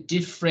very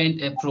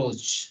different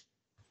approach.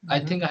 I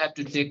think I have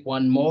to take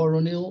one more,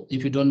 Ronil,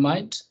 if you don't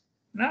mind.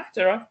 No, it's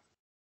all right.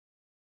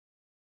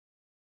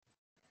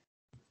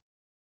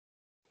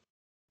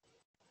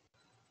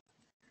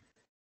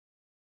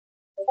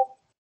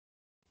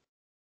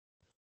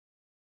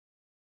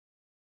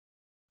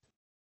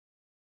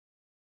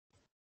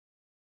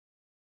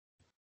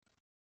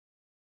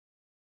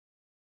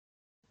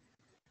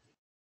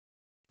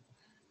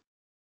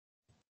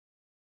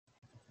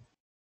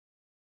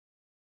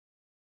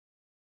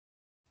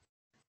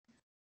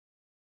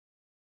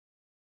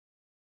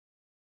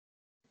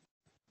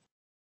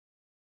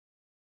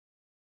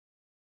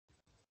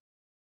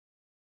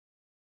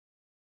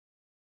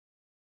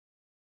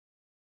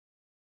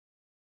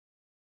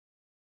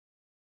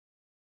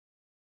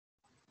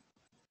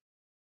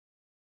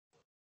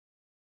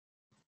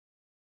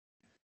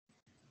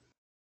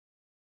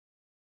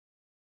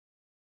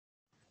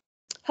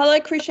 Hello,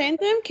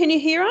 Krishantham. Can you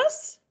hear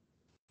us?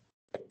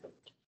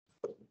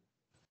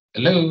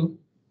 Hello.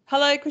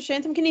 Hello,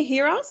 Krishantham. Can you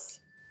hear us?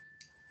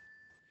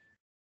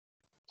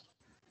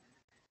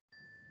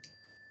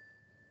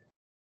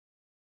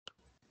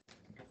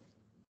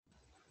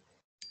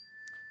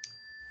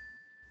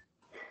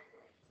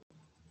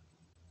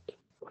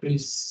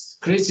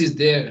 Chris is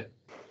there.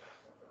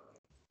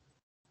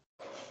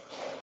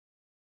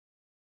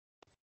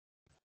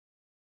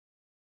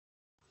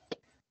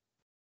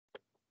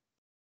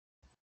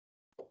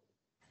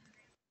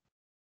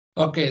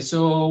 Okay,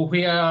 so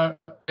we are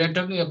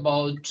talking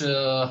about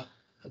the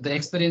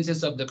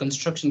experiences of the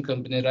construction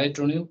company, right,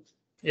 Ronil?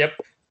 Yep.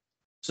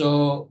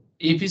 So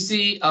if you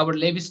see our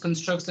Levis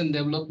Construction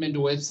Development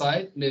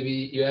website,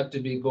 maybe you have to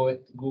go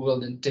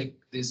Google and take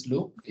this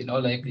look,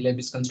 like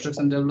Levis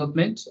Construction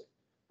Development.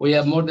 We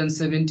have more than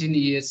 17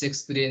 years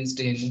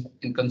experienced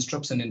in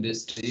construction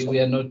industry.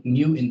 We are not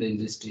new in the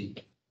industry.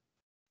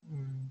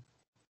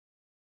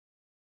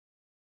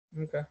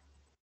 Okay.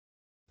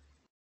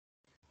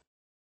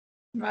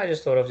 I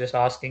just thought of just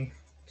asking,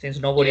 since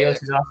nobody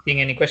else is asking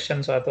any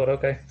questions, so I thought,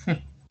 okay.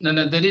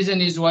 No, the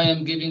reason is why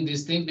I'm giving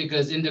this thing,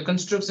 because in the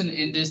construction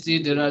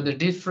industry, there are the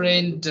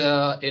different,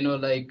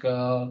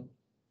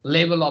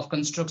 level of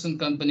construction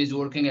companies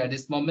working at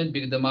this moment,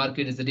 because the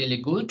market is really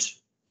good.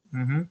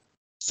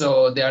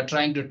 So they are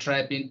trying to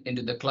trap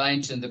into the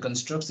clients in the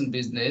construction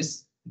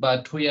business,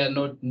 but we are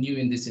not new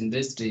in this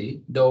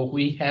industry, though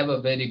we have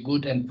a very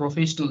good and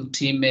professional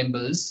team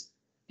members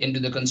into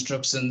the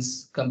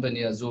constructions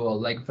company as well.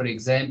 Like, for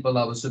example,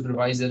 our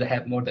supervisor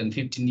have more than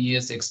 15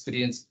 years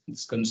experience in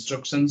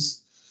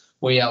constructions.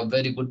 We have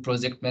very good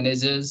project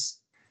managers.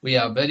 We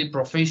are very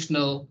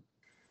professional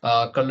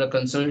color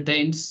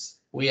consultants.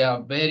 We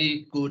are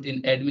very good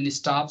in admin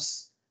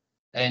staffs,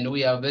 and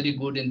we are very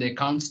good in the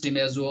accounts team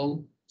as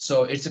well.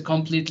 So it's a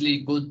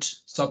completely good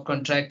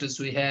subcontractors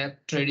we have,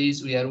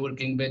 tradies. We are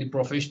working very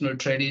professional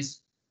tradies.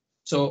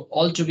 So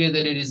altogether,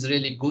 it is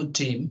really good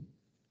team.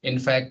 In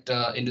fact,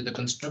 into the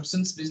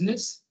constructions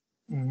business.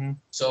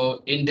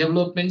 So in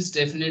developments,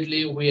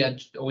 definitely we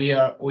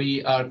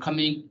are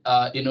coming,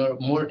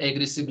 more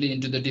aggressively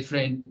into the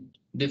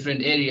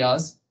different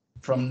areas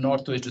from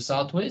northwest to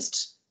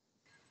southwest.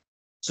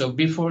 So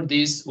before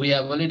this, we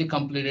have already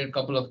completed a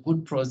couple of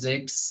good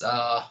projects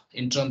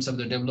in terms of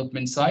the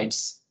development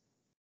sites,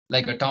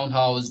 like a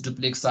townhouse,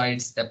 duplex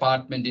sites,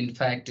 apartment, in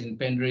fact, in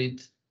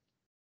Penrith.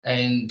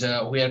 And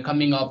we are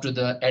coming up to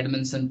the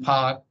Edmondson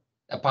Park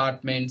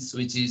apartments,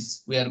 which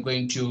is, we are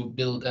going to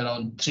build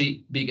around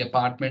 3 big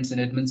apartments in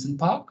Edmondson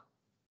Park.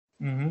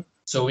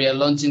 So we are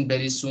launching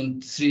very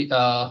soon 3,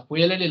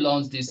 we already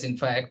launched this, in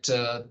fact,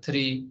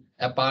 3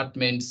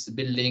 apartments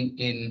building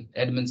in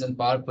Edmondson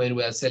Park, where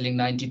we are selling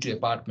 92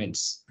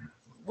 apartments.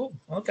 Oh,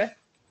 okay.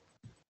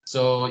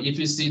 So if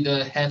you see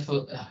the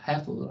Haffel,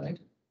 right?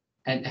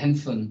 And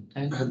Henfen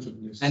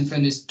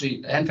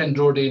Street, Henfen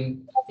Road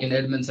in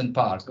Edmondson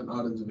Park,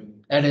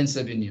 Adams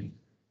Avenue.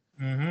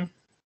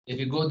 If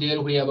you go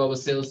there, we have our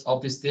sales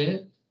office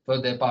there for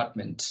the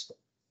apartment.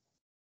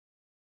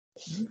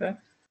 Okay.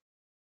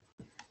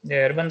 Yeah,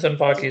 Edmondson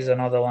Park is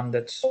another one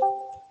that's.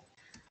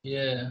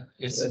 Yeah,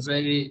 it's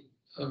very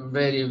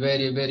very,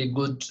 very, very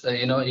good,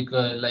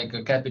 like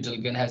a capital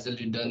gain has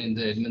already done in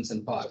the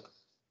Edmondson Park.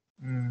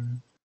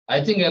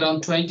 I think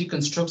around 20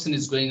 construction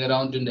is going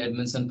around in the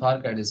Edmondson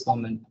Park at this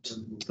moment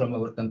from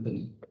our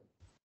company.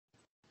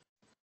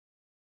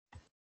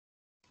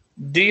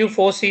 Do you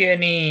foresee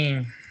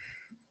any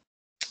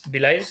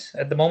delays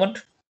at the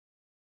moment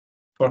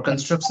For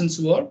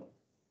constructions work?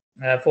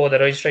 For the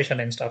registration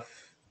and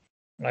stuff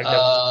like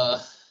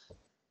that?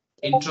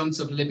 In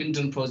terms of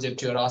Lippington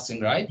project, you're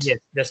asking, right? Yes,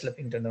 just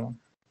Lippington one.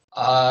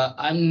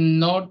 I'm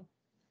not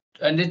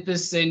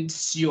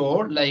 100%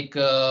 sure. Like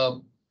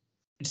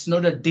it's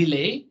not a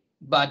delay,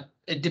 but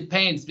it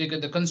depends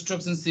because the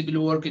construction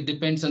civil work, it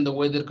depends on the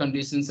weather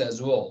conditions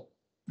as well.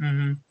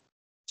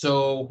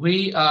 So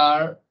we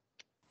are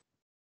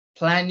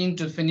planning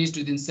to finish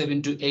within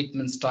 7 to 8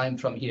 months time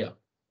from here.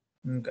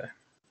 Okay.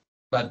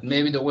 But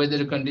maybe the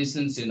weather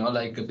conditions,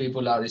 like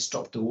people are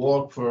stopped to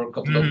work for a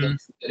couple of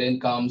days, the rain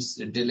comes,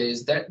 it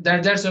delays. That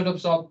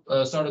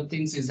sort of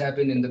things is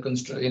happening in the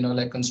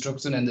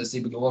construction and the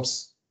civil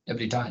works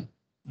every time.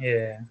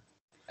 Yeah.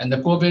 And the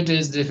COVID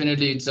is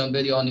definitely, it's some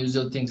very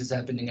unusual things is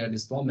happening at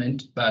this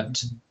moment,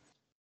 but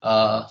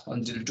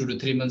until 2 to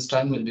 3 months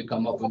time we'll be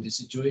come up with the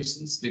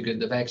situations because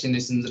the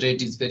vaccination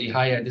rate is very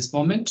high at this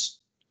moment,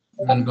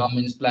 and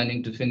government is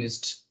planning to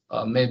finish.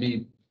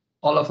 Maybe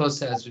all of us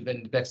has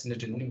been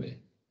vaccinated anyway.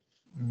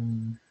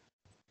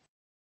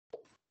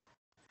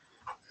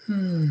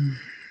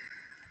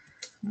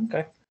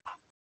 Okay.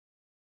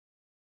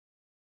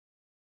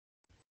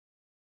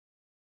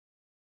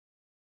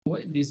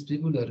 Why these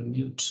people are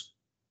mute?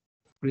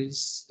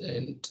 Chris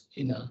and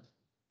Ina.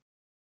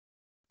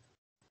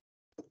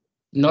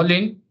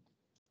 Nolin?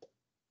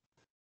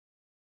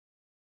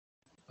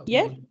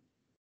 Yeah.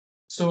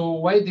 So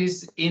why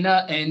this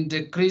Ina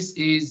and Chris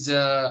is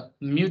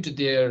mute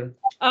there?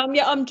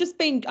 Yeah, I'm just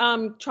been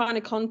trying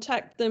to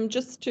contact them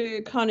just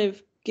to kind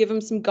of give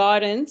them some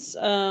guidance to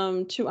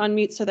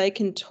unmute so they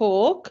can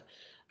talk.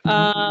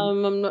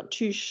 I'm not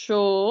too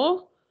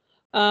sure.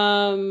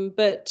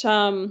 But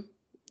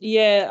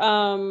yeah,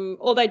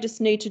 all they just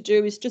need to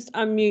do is just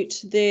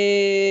unmute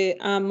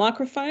their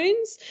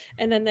microphones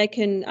and then they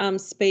can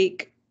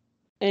speak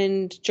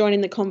and join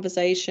in the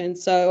conversation.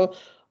 So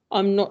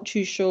I'm not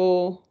too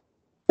sure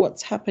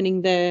what's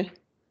happening there.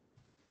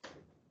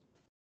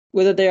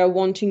 Whether they are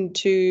wanting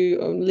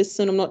to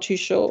listen, I'm not too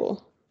sure.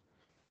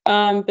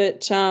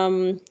 But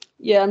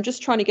yeah, I'm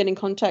just trying to get in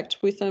contact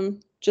with them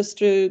just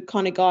to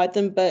kind of guide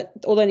them. But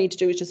all they need to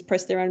do is just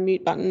press their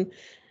unmute button,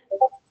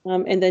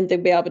 and then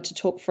they'll be able to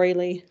talk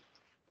freely.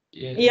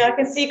 Yeah, I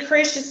can see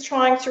Krish is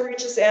trying to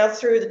reach us out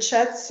through the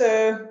chat.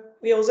 So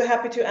we're also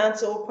happy to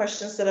answer all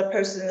questions that are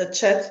posted in the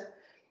chat.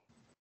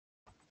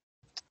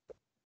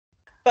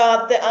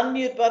 But the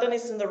unmute button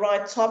is in the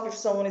right top if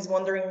someone is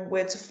wondering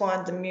where to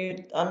find the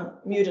mute and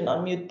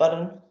unmute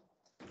button.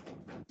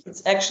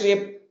 It's actually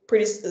a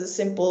pretty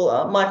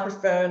simple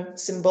microphone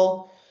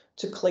symbol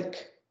to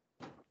click.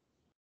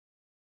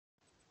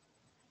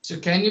 So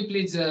can you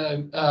please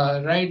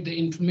write the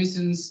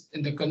informations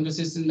in the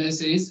conversation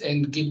message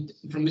and give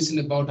information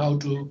about how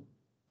to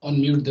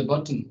unmute the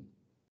button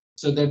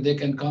so that they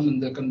can come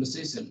in the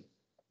conversation?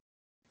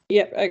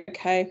 Yep,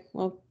 okay.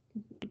 I'll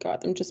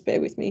guide them, just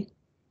bear with me.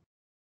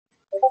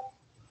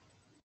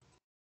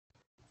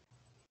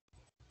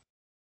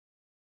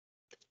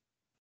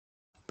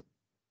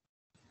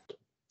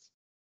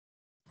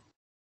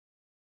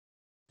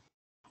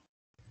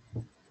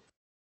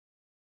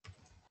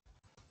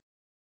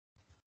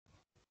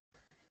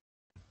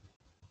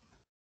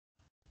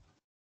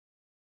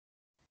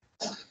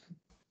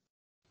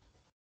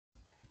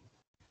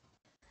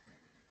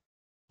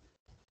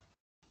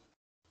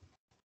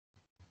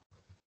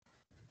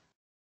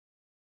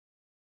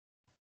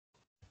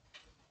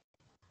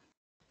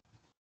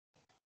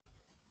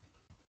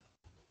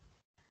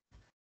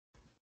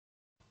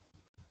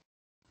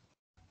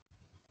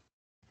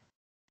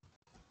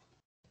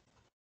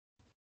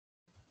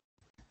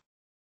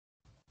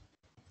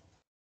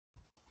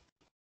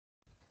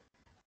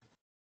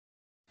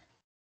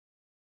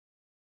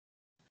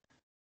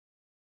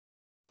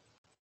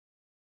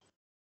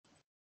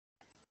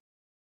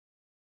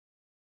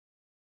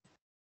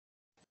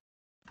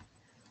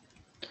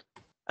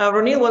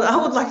 Ronil, what I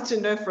would like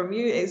to know from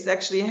you is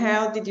actually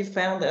how did you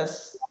found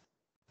us?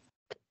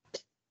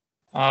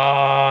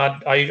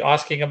 Are you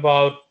asking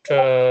about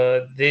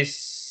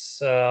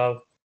this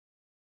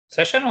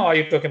session, or are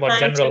you talking about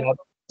general?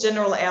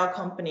 General our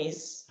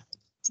companies.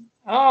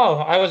 Oh,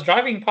 I was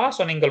driving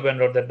past on Ingleburn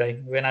Road that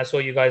day when I saw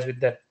you guys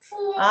with that.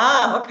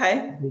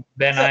 Okay.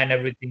 Ben and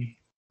everything.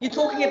 You're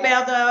talking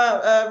about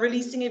the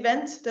releasing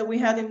event that we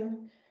had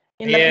in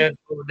yeah,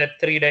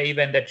 that 3-day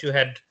event that you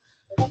had.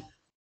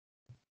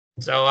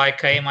 So I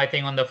came, I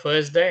think, on the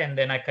first day, and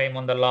then I came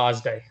on the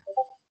last day.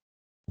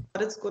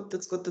 That's good.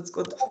 That's good. That's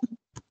good.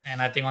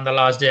 And I think on the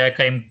last day I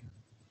came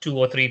 2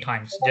 or 3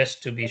 times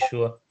just to be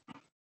sure.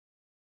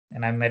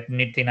 And I met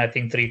Nitin, I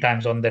think, 3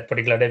 times on that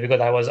particular day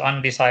because I was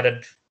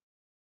undecided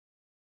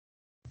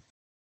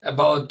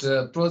about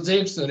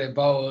projects or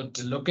about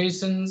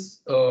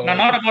locations? Or... No,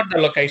 not about the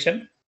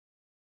location.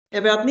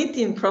 About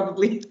Nitin,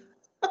 probably.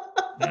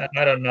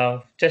 I don't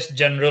know, just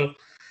general.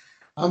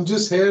 I'm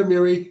just here,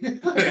 Miri.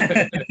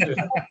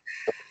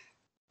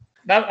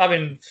 Now, I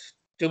mean,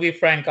 to be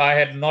frank, I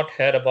had not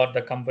heard about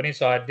the company,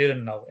 so I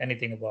didn't know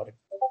anything about it.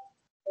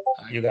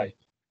 You guys,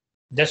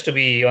 just to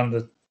be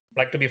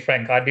to be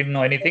frank, I didn't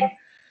know anything.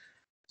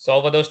 So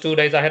over those 2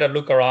 days, I had a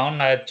look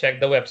around. I checked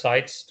the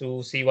websites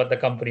to see what the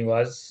company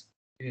was,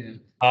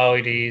 how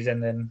it is,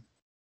 and then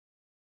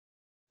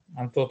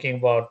I'm talking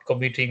about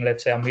committing,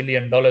 let's say, $1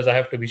 million. I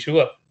have to be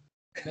sure.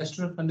 That's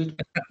true.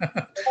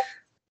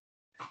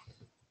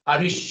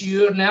 Are you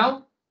sure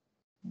now?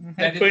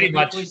 Pretty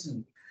much.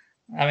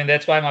 I mean,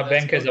 that's why my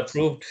bank has good.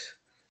 approved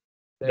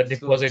the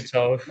deposit.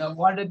 So now,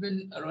 what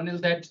happened,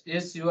 Ronil? That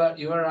yes, you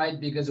are right,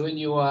 because when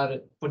you are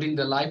putting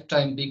the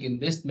lifetime big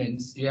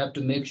investments, you have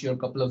to make sure a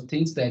couple of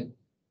things, that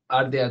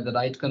are they the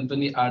right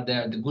company, are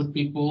they the good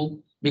people,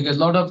 because a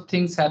lot of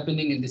things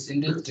happening in this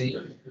industry.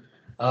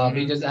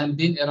 Because I've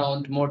been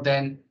around more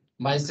than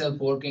myself,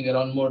 working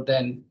around more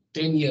than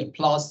 10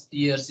 plus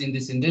years in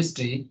this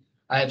industry.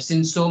 I have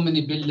seen so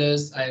many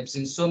builders, I have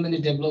seen so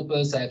many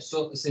developers, I have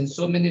seen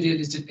so many real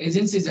estate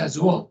agencies as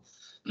well.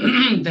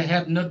 They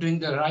have not doing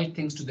the right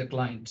things to the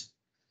client.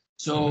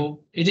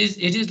 So it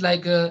is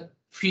like a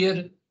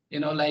fear,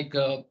 like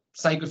a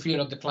psycho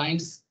fear of the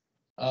clients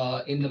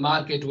in the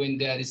market when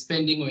they are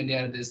spending, when they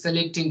are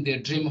selecting their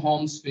dream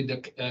homes with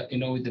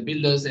the with the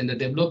builders and the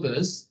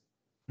developers.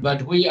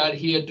 But we are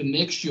here to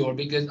make sure,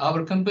 because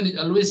our company is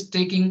always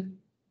taking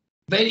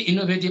very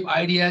innovative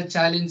ideas,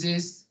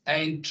 challenges,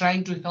 and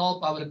trying to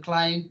help our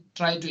client,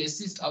 try to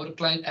assist our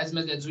client as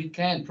much as we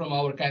can from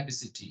our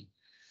capacity.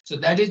 So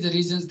that is the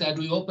reasons that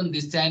we open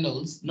these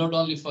channels, not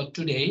only for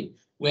today.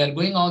 We are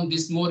going on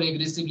this more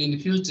aggressively in the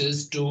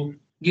futures to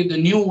give the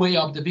new way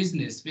of the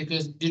business,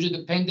 because due to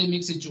the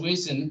pandemic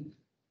situation,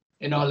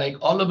 like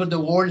all over the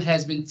world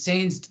has been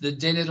changed. The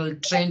general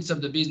trends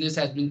of the business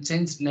has been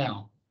changed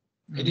now.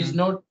 It is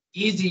not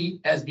easy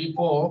as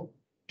before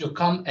to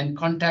come and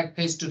contact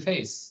face to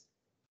face.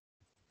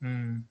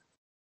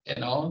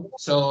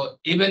 So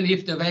even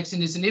if the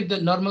vaccination, if the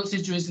normal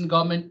situation,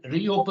 government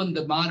reopen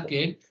the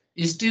market,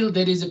 still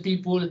there is a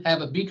people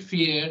have a big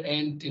fear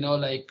and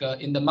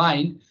in the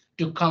mind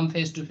to come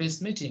face to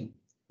face meeting,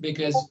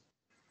 because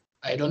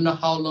I don't know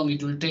how long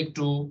it will take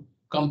to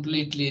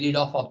completely rid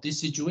of these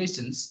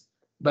situations.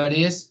 But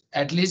yes,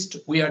 at least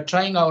we are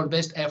trying our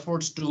best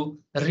efforts to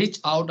reach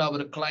out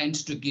our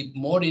clients to give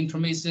more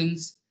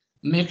informations,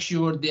 make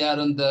sure they are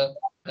on the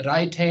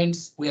right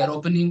hands. We are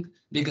opening,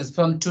 because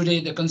from today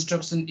the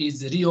construction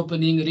is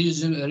reopening,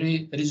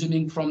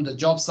 resuming from the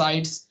job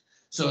sites.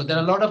 So there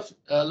are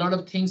a lot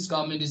of things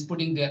government is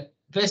putting their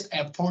best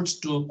efforts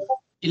to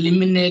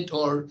eliminate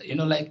or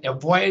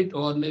avoid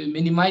or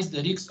minimize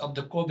the risks of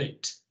the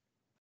COVID.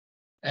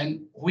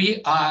 And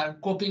we are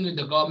coping with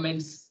the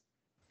government's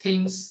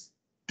things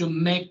to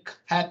make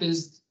happen,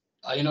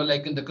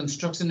 like in the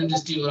construction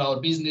industry or our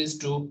business,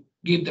 to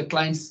give the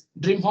clients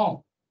dream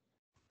home.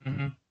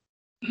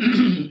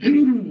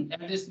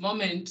 At this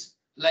moment,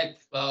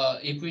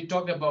 if we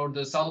talk about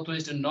the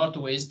Southwest and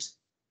Northwest,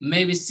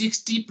 maybe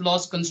 60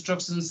 plus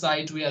construction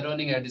sites we are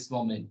running at this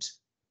moment.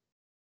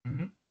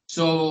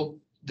 So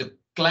the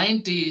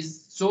client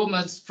is so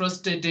much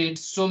frustrated,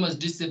 so much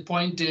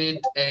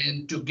disappointed,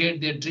 and to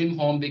get their dream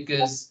home,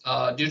 because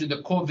due to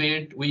the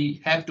COVID, we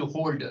have to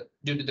hold,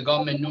 due to the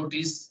government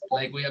notice,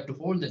 we have to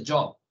hold the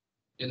job,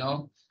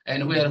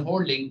 and we are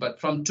holding. But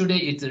from today,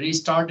 it's a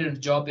restarted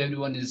job.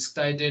 Everyone is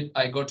excited.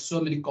 I got so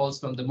many calls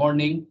from the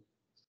morning.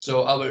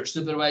 So our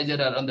supervisors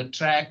are on the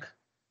track.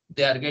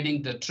 They are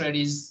getting the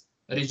tradies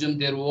resume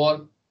their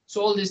work.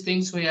 So all these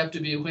things we have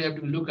to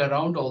look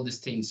around all these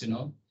things,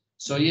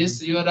 So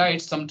yes, you are right.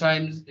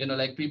 Sometimes,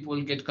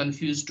 people get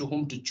confused to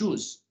whom to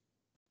choose,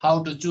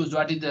 how to choose,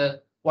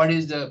 what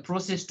is the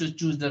process to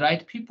choose the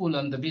right people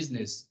on the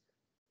business.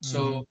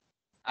 So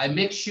I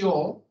make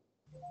sure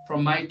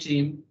from my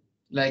team,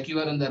 you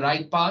are on the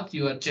right path.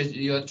 You are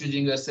choosing,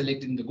 you are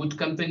selecting the good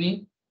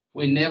company.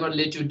 We never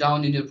let you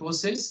down in your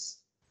process.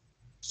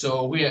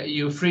 So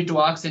you're free to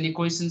ask any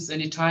questions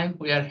anytime.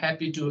 We are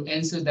happy to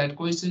answer that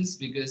questions,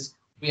 because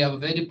we have a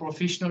very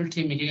professional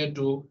team here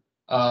to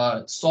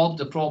solve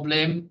the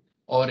problem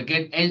or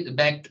get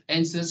back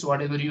answers,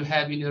 whatever you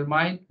have in your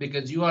mind,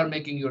 because you are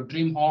making your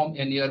dream home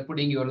and you are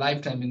putting your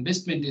lifetime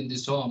investment in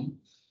this home.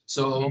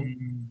 So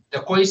the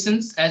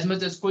questions, as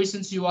much as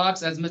questions you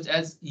ask, as much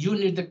as you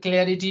need the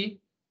clarity,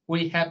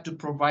 we have to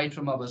provide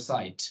from our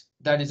side.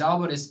 That is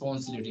our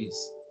responsibilities.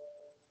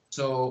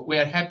 So we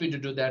are happy to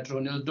do that,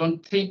 Ronil.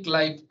 Don't think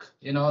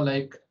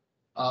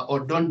or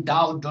don't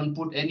doubt, don't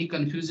put any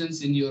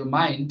confusions in your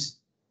mind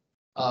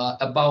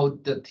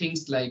about the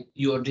things like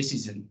your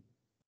decision.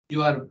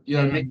 You are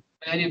making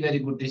very, very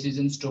good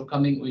decisions to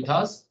coming with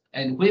us,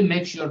 and we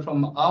make sure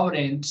from our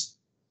end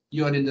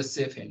you are in the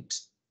safe end.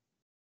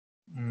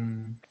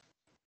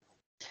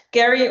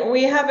 Gary,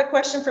 we have a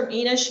question from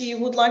Ina. She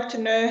would like to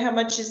know how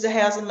much is the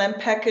house and land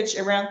package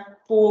around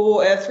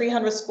for a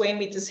 300 square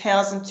meters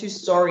house and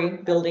 2-story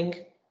building,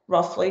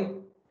 roughly?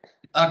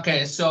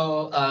 Okay,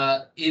 so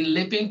in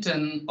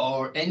Lippington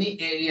or any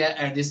area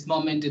at this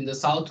moment in the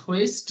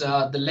southwest,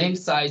 the land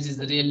size is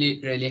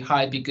really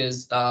high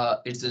because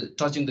it's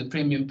touching the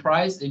premium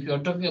price. If you're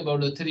talking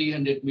about a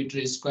 300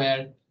 meter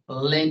square,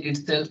 land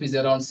itself is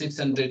around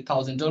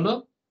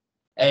 $600,000.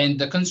 And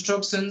the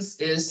constructions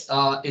is,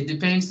 it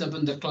depends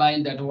upon the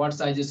client that what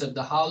sizes of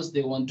the house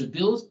they want to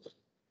build.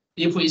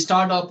 If we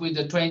start off with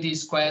the 20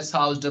 squares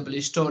house, double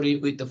story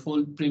with the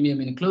full premium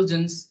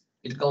inclusions,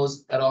 it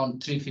goes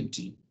around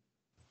 350.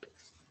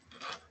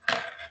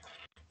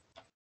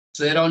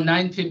 So around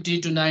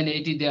 950 to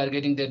 980, they are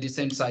getting the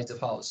decent size of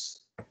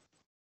house.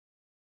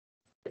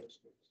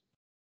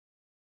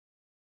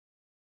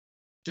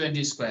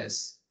 20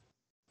 squares.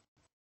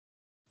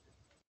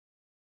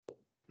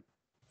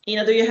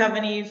 Ina, do you have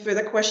any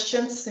further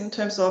questions in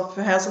terms of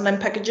house and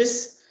land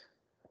packages?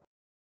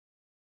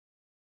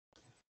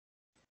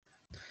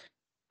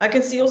 I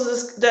can see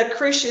also that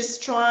Krish is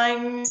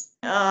trying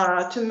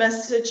to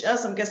message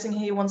us. I'm guessing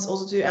he wants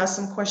also to ask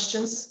some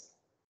questions.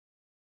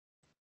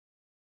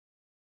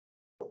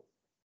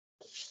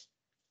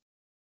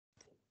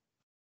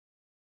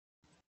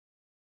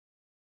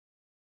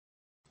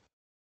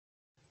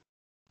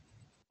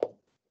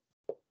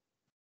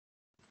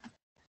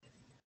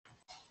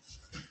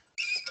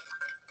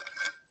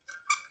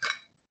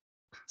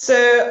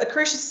 So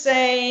Krish is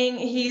saying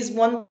he's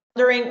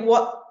wondering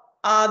what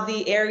are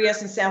the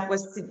areas in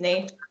Southwest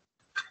Sydney?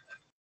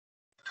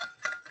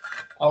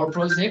 Our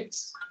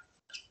projects?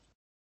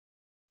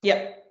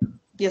 Yep.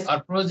 Yes.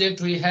 Our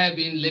project we have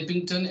in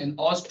Lippington and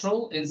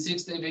Austral in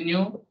 6th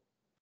Avenue.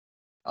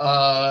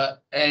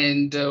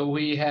 And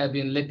we have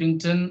in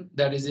Lippington,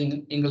 that is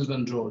in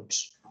Ingleburn Road.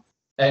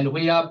 And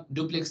we have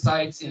duplex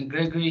sites in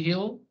Gregory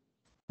Hill,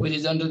 which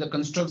is under the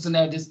construction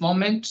at this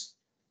moment.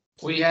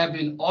 We have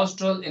in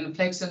Austral in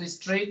Flexon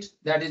Street,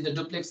 that is the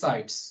duplex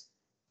sites.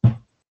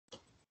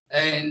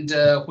 And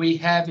we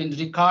have in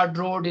Ricard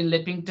Road in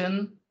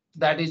Lippington,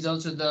 that is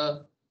also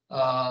the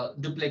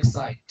duplex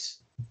site.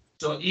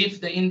 So if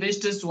the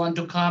investors want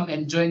to come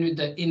and join with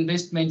the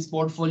investments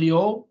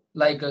portfolio,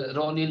 like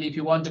Ronil, if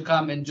you want to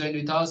come and join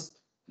with us,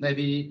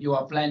 maybe you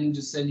are planning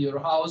to sell your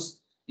house.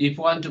 If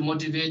you want to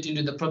motivate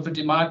into the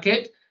property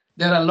market,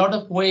 there are a lot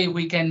of ways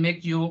we can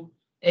make you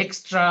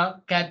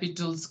extra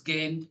capitals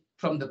gain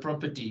from the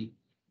property.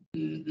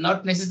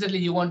 Not necessarily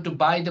you want to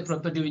buy the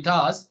property with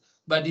us,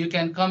 but you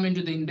can come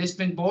into the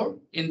investment board,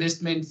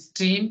 investment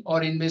team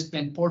or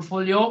investment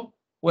portfolio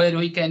where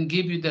we can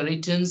give you the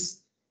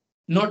returns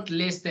not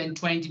less than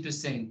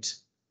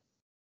 20%.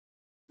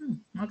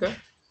 Okay.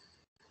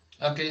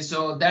 Okay,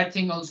 so that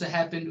thing also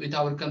happened with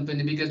our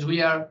company because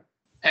we are,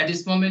 at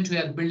this moment, we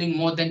are building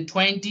more than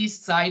 20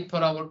 sites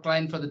for our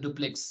client for the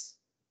duplex.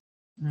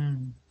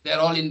 They're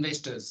all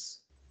investors.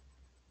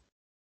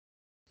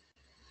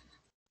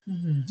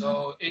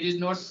 So it is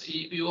not,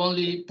 you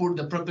only put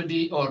the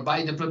property or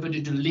buy the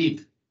property to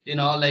live, you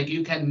know, like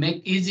you can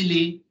make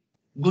easily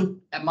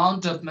good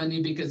amount of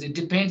money because it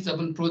depends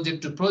upon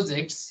project to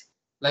projects,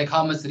 like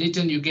how much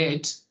return you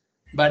get.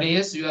 But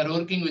yes, you are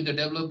working with the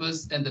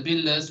developers and the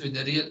builders with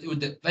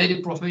the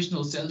very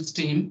professional sales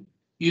team.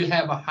 You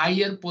have a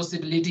higher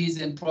possibilities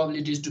and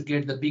probabilities to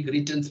get the big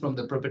returns from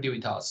the property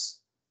with us.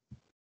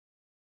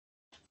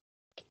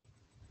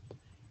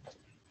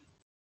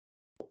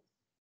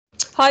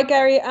 Hi,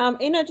 Gary.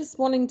 Ina just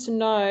wanting to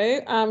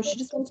know, she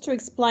just wants to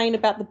explain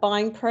about the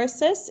buying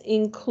process,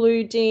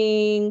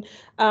 including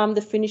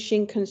the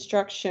finishing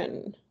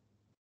construction.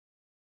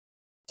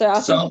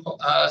 So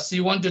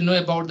you want to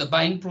know about the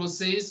buying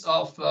process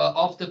of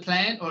the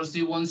plan, or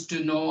she wants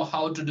to know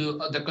how to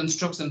do the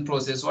construction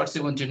process? What she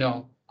want to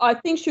know? I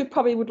think she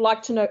probably would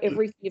like to know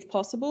everything if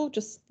possible,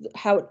 just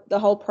how the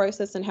whole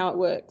process and how it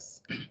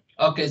works.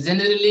 Okay,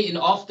 generally in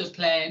off the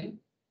plan,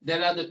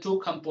 there are the two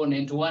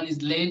components. One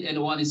is land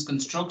and one is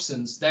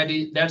constructions.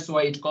 That's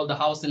why it's called the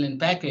house and land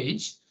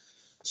package.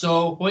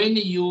 So when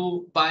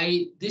you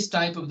buy this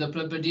type of the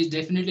properties,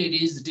 definitely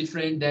it is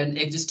different than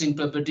existing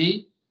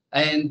property.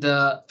 And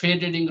the fair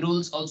trading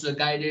rules also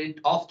guided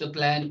off the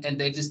plan and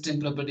the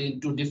existing property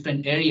into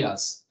different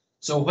areas.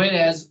 So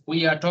whereas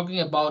we are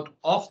talking about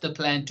off the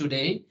plan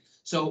today,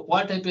 so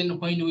what happens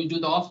when we do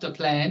the off the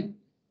plan?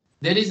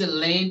 There is a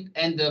land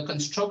and the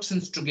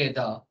constructions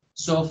together.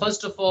 So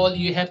first of all,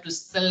 you have to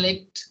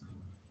select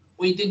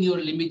within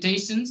your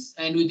limitations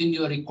and within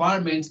your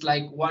requirements,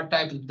 like what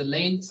type of the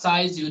land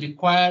size you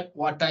require,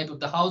 what type of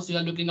the house you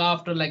are looking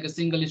after, like a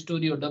single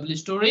story or double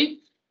story.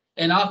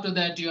 And after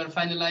that, you are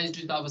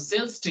finalized with our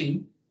sales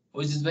team,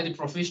 which is very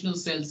professional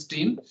sales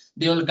team.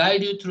 They will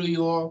guide you through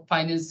your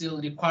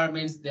financial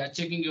requirements. They are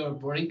checking your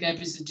borrowing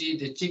capacity.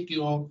 They check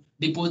your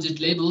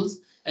deposit levels.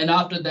 And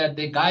after that,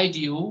 they guide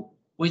you,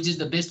 which is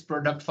the best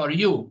product for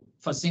you.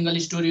 For single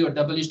story or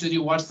double story,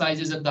 what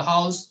sizes of the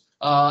house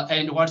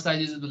and what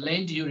sizes of the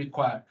land you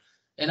require.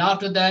 And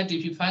after that,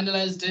 if you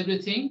finalized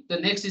everything, the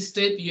next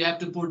step, you have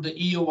to put the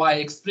EOI,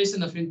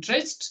 expression of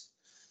interest.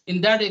 in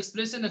that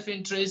expression of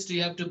interest,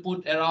 you have to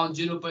put around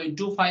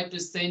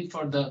 0.25%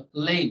 for the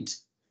land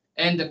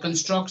and the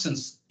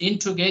constructions. In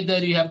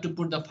together, you have to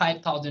put the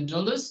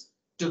 $5,000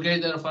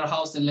 together for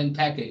house and land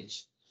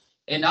package.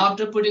 And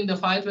after putting the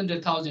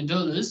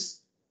 $500,000,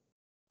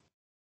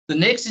 the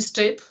next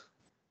step,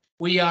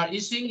 we are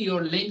issuing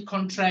your land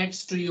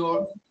contracts to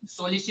your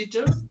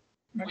solicitor,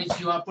 which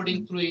you are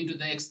putting through into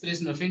the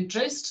expression of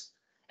interest,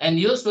 and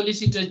your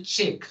solicitor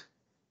check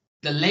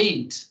the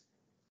land.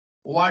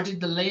 What is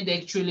the land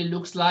actually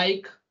looks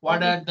like?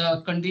 What are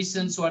the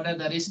conditions? What are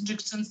the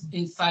restrictions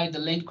inside the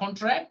land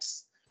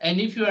contracts? And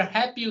if you are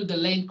happy with the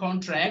land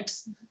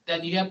contracts,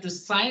 then you have to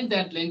sign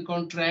that land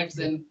contracts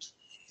and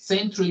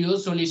send through your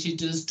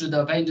solicitors to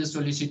the vendor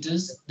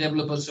solicitors,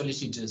 developer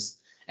solicitors.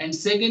 And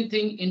second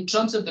thing, in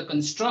terms of the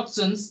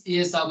constructions,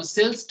 yes, our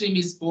sales team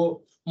is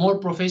more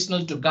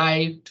professional to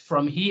guide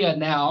from here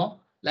now,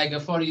 like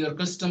for your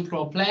custom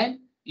floor plan.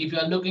 If you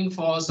are looking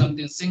for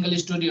something single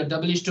story or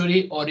double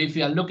story, or if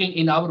you are looking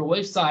in our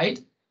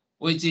website,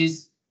 which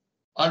is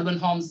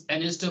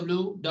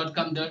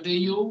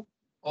urbanhomesnsw.com.au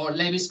or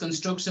Levis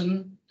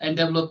Construction and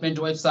Development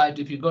website.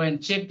 If you go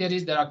and check, there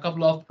are a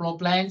couple of floor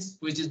plans,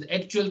 which is the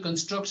actual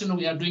construction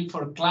we are doing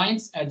for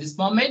clients at this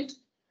moment.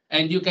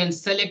 And you can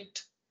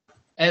select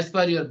as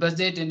per your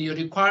budget and your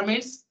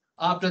requirements.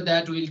 After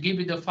that, we'll give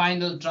you the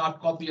final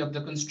draft copy of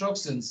the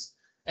constructions.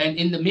 And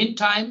in the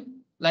meantime,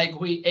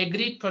 like we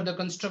agreed for the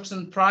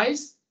construction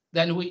price,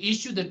 then we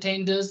issue the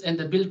tenders and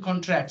the bill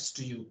contracts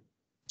to you.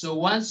 So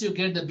once you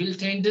get the bill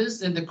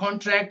tenders and the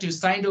contract, you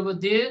signed over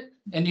there,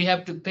 and you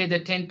have to pay the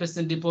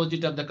 10%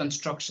 deposit of the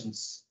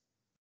constructions.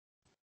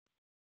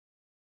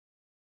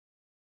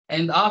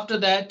 And after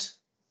that,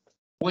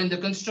 when the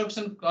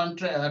construction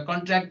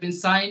contract been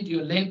signed,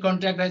 your land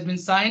contract has been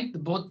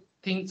signed, both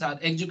things are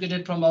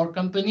executed from our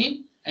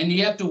company, and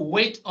you have to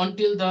wait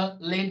until the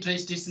land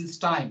registration's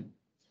time.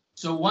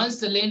 So once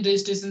the land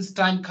registration's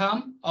time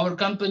come, our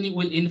company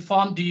will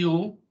inform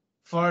you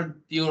for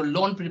your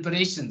loan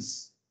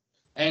preparations.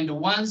 And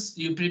once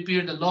you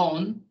prepare the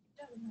loan,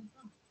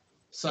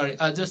 sorry,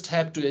 I just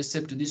have to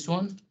accept this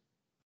one.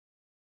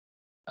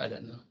 I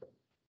don't know.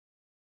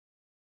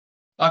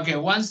 Okay,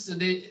 once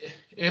they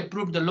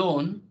approve the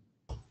loan,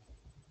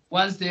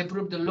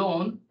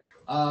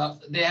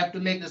 they have to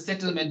make the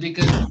settlement,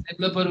 because the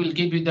developer will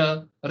give you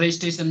the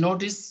registration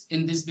notice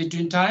in this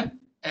between time,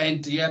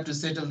 and you have to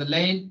settle the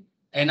land.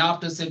 And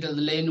after settle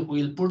the land,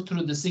 we'll put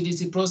through the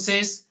CDC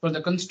process for the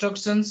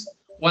constructions.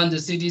 When the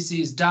CDC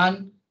is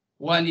done,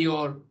 when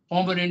your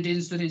home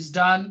orientation is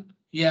done,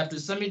 you have to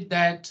submit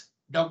that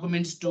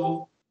documents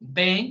to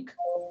bank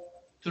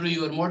through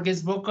your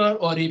mortgage broker,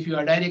 or if you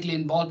are directly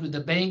involved with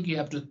the bank, you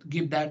have to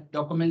give that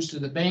documents to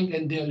the bank,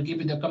 and they will give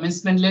you the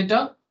commencement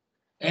letter.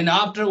 And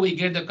after we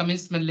get the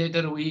commencement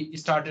letter, we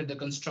started the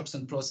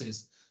construction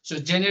process. So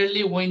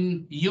generally,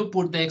 when you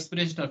put the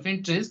expression of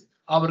interest,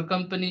 our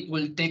company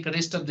will take the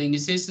rest of the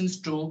initiations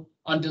to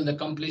until the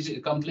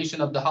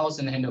completion of the house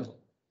and handover.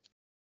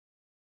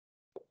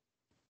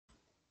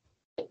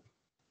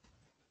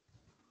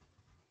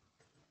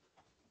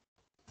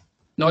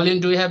 Nolin,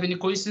 do you have any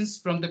questions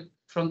from the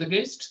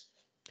guest?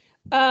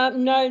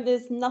 No,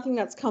 there's nothing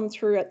that's come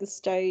through at this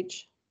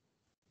stage.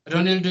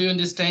 Ronil, do you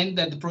understand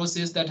that the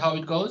process, that how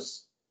it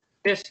goes?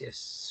 Yes,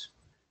 yes.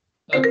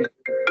 Okay.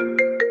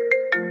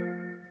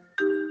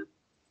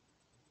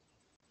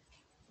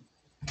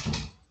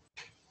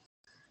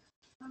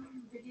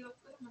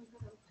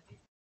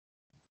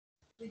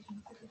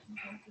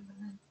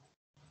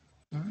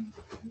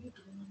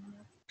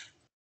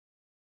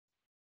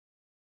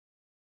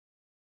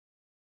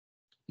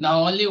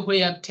 Now only we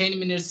have 10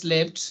 minutes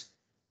left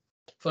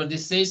for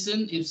this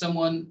session. If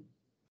someone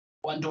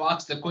want to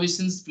ask the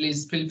questions,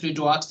 please feel free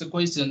to ask the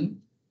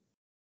question.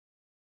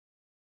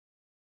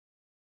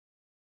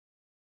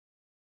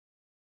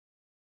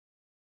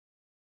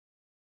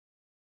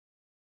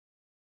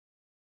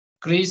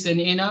 Chris and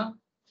Ina.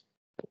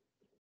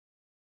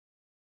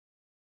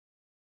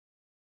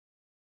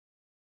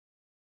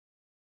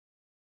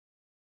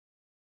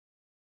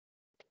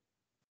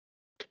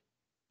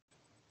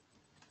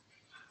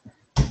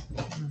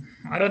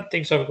 I don't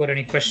think so. I've got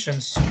any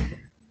questions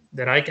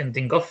that I can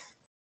think of.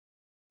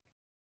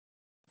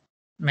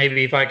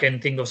 Maybe if I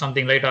can think of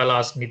something later, I'll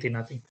ask Nitin,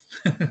 I think.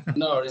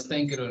 No worries.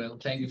 Thank you,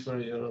 Ronil. Thank you for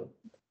your.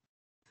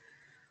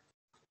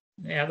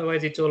 Yeah,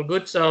 otherwise it's all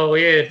good. So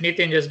yeah,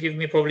 Nitin, just give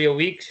me probably a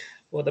week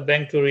for the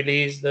bank to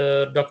release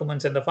the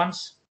documents and the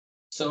funds.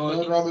 So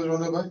No problem,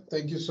 Ronil.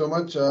 Thank you so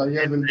much.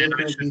 Yeah, we'll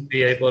definitely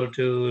be able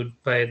to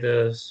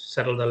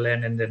settle the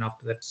land, and then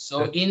after that.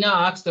 So Ina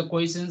asked the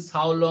questions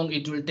how long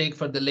it will take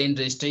for the land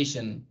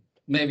registration,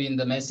 maybe in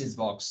the message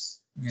box.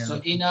 Yeah.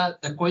 So Ina,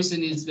 the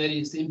question is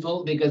very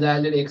simple, because I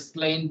already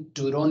explained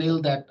to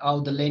Ronil that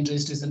how the land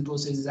registration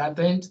process has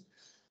happened.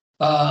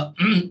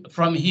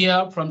 From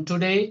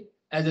today,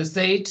 as I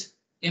said,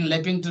 in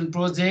Leppington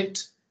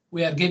project,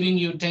 we are giving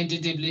you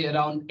tentatively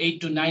around 8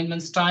 to 9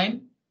 months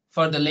time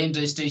for the land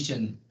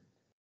registration.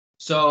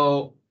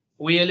 So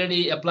we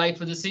already applied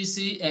for the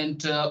CC,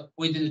 and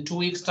within 2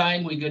 weeks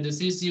time, we get the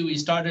CC. We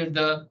started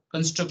the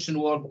construction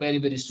work very,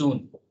 very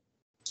soon.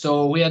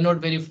 So we are not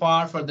very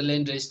far for the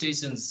land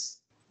registrations.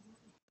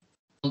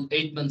 In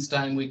 8 months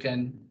time, we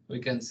can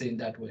say in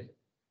that way.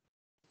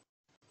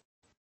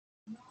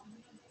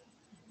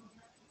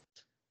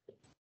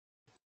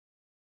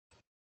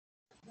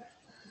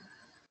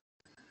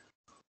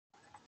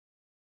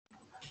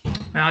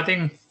 I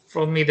think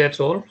from me that's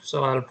all.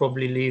 So I'll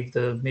probably leave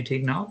the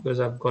meeting now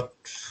because I've got.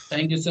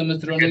 Thank you so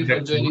much, Ronnie,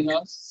 for joining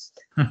us.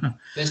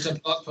 Best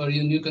of luck for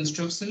your new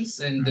constructions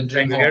and the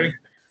dream Thank you, home. Gary.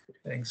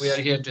 Thanks. We are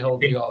here to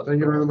help you out. Thank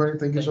you, everybody.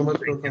 Thank you so much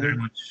for Thank you coming. very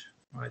much.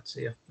 All right,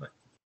 see you. Bye.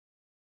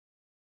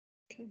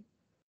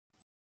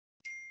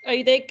 Are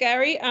you there,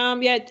 Gary?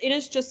 Yeah,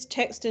 Ines just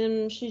texted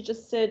and she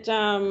just said,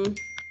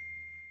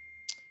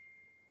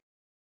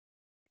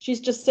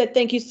 she's just said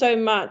thank you so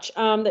much.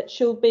 That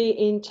she'll be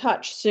in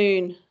touch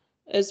soon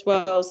as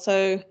well.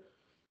 So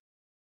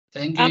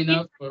Thank you,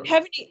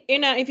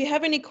 Ina. if you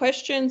have any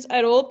questions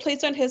at all, please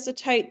don't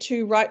hesitate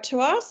to write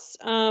to us,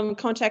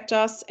 contact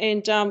us,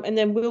 and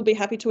then we'll be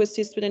happy to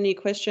assist with any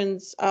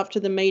questions after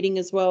the meeting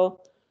as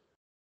well.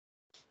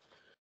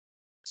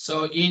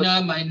 So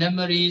Ina, my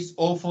number is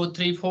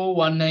 0434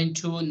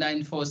 192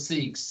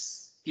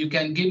 946. You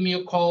can give me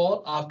a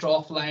call after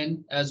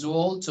offline as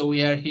well. So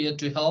we are here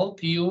to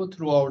help you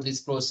throughout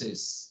this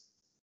process.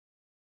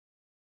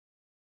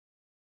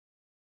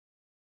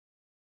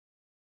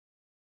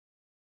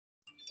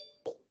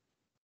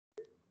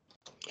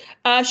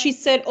 She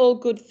said all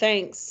good,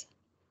 thanks.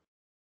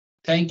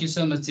 Thank you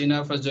so much,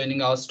 Ina, for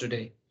joining us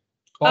today.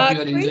 Hope you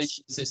are enjoying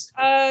this.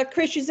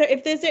 Chris,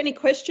 if there's any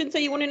questions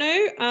that you want to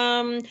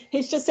know,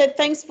 he's just said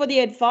thanks for the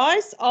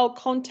advice. I'll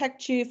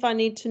contact you if I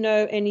need to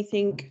know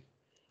anything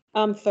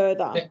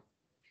further.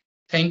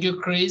 Thank you,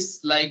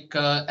 Chris. Like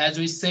as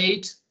we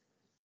said,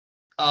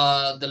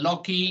 the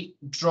lucky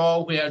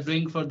draw we are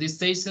doing for these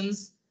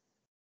sessions,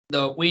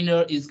 the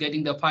winner is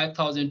getting the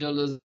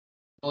 $5,000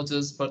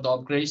 vouchers for the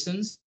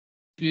operations.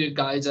 If you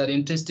guys are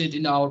interested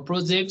in our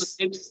projects,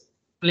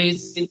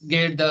 please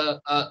get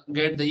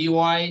the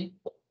UI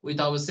with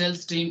our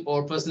sales team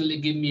or personally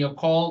give me a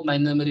call. My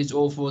number is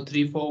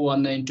 0434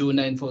 192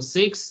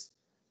 946.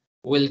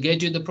 We'll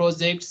get you the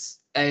projects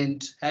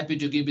and happy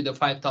to give you the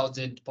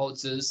 5,000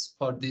 vouchers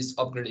for these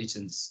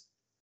upgradations.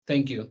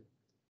 Thank you.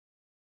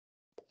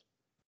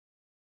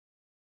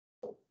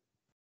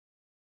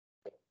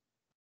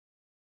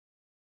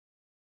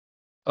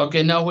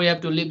 Okay, now we have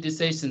to leave the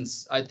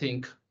sessions, I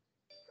think.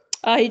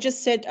 He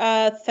just said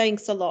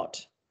thanks a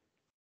lot.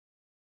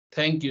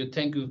 Thank you,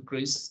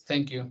 Chris.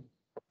 Thank you.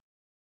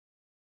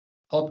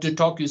 Hope to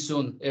talk to you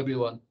soon,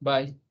 everyone.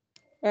 Bye.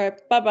 All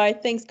right, bye-bye.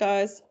 Thanks,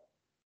 guys.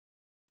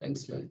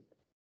 Thanks, bye.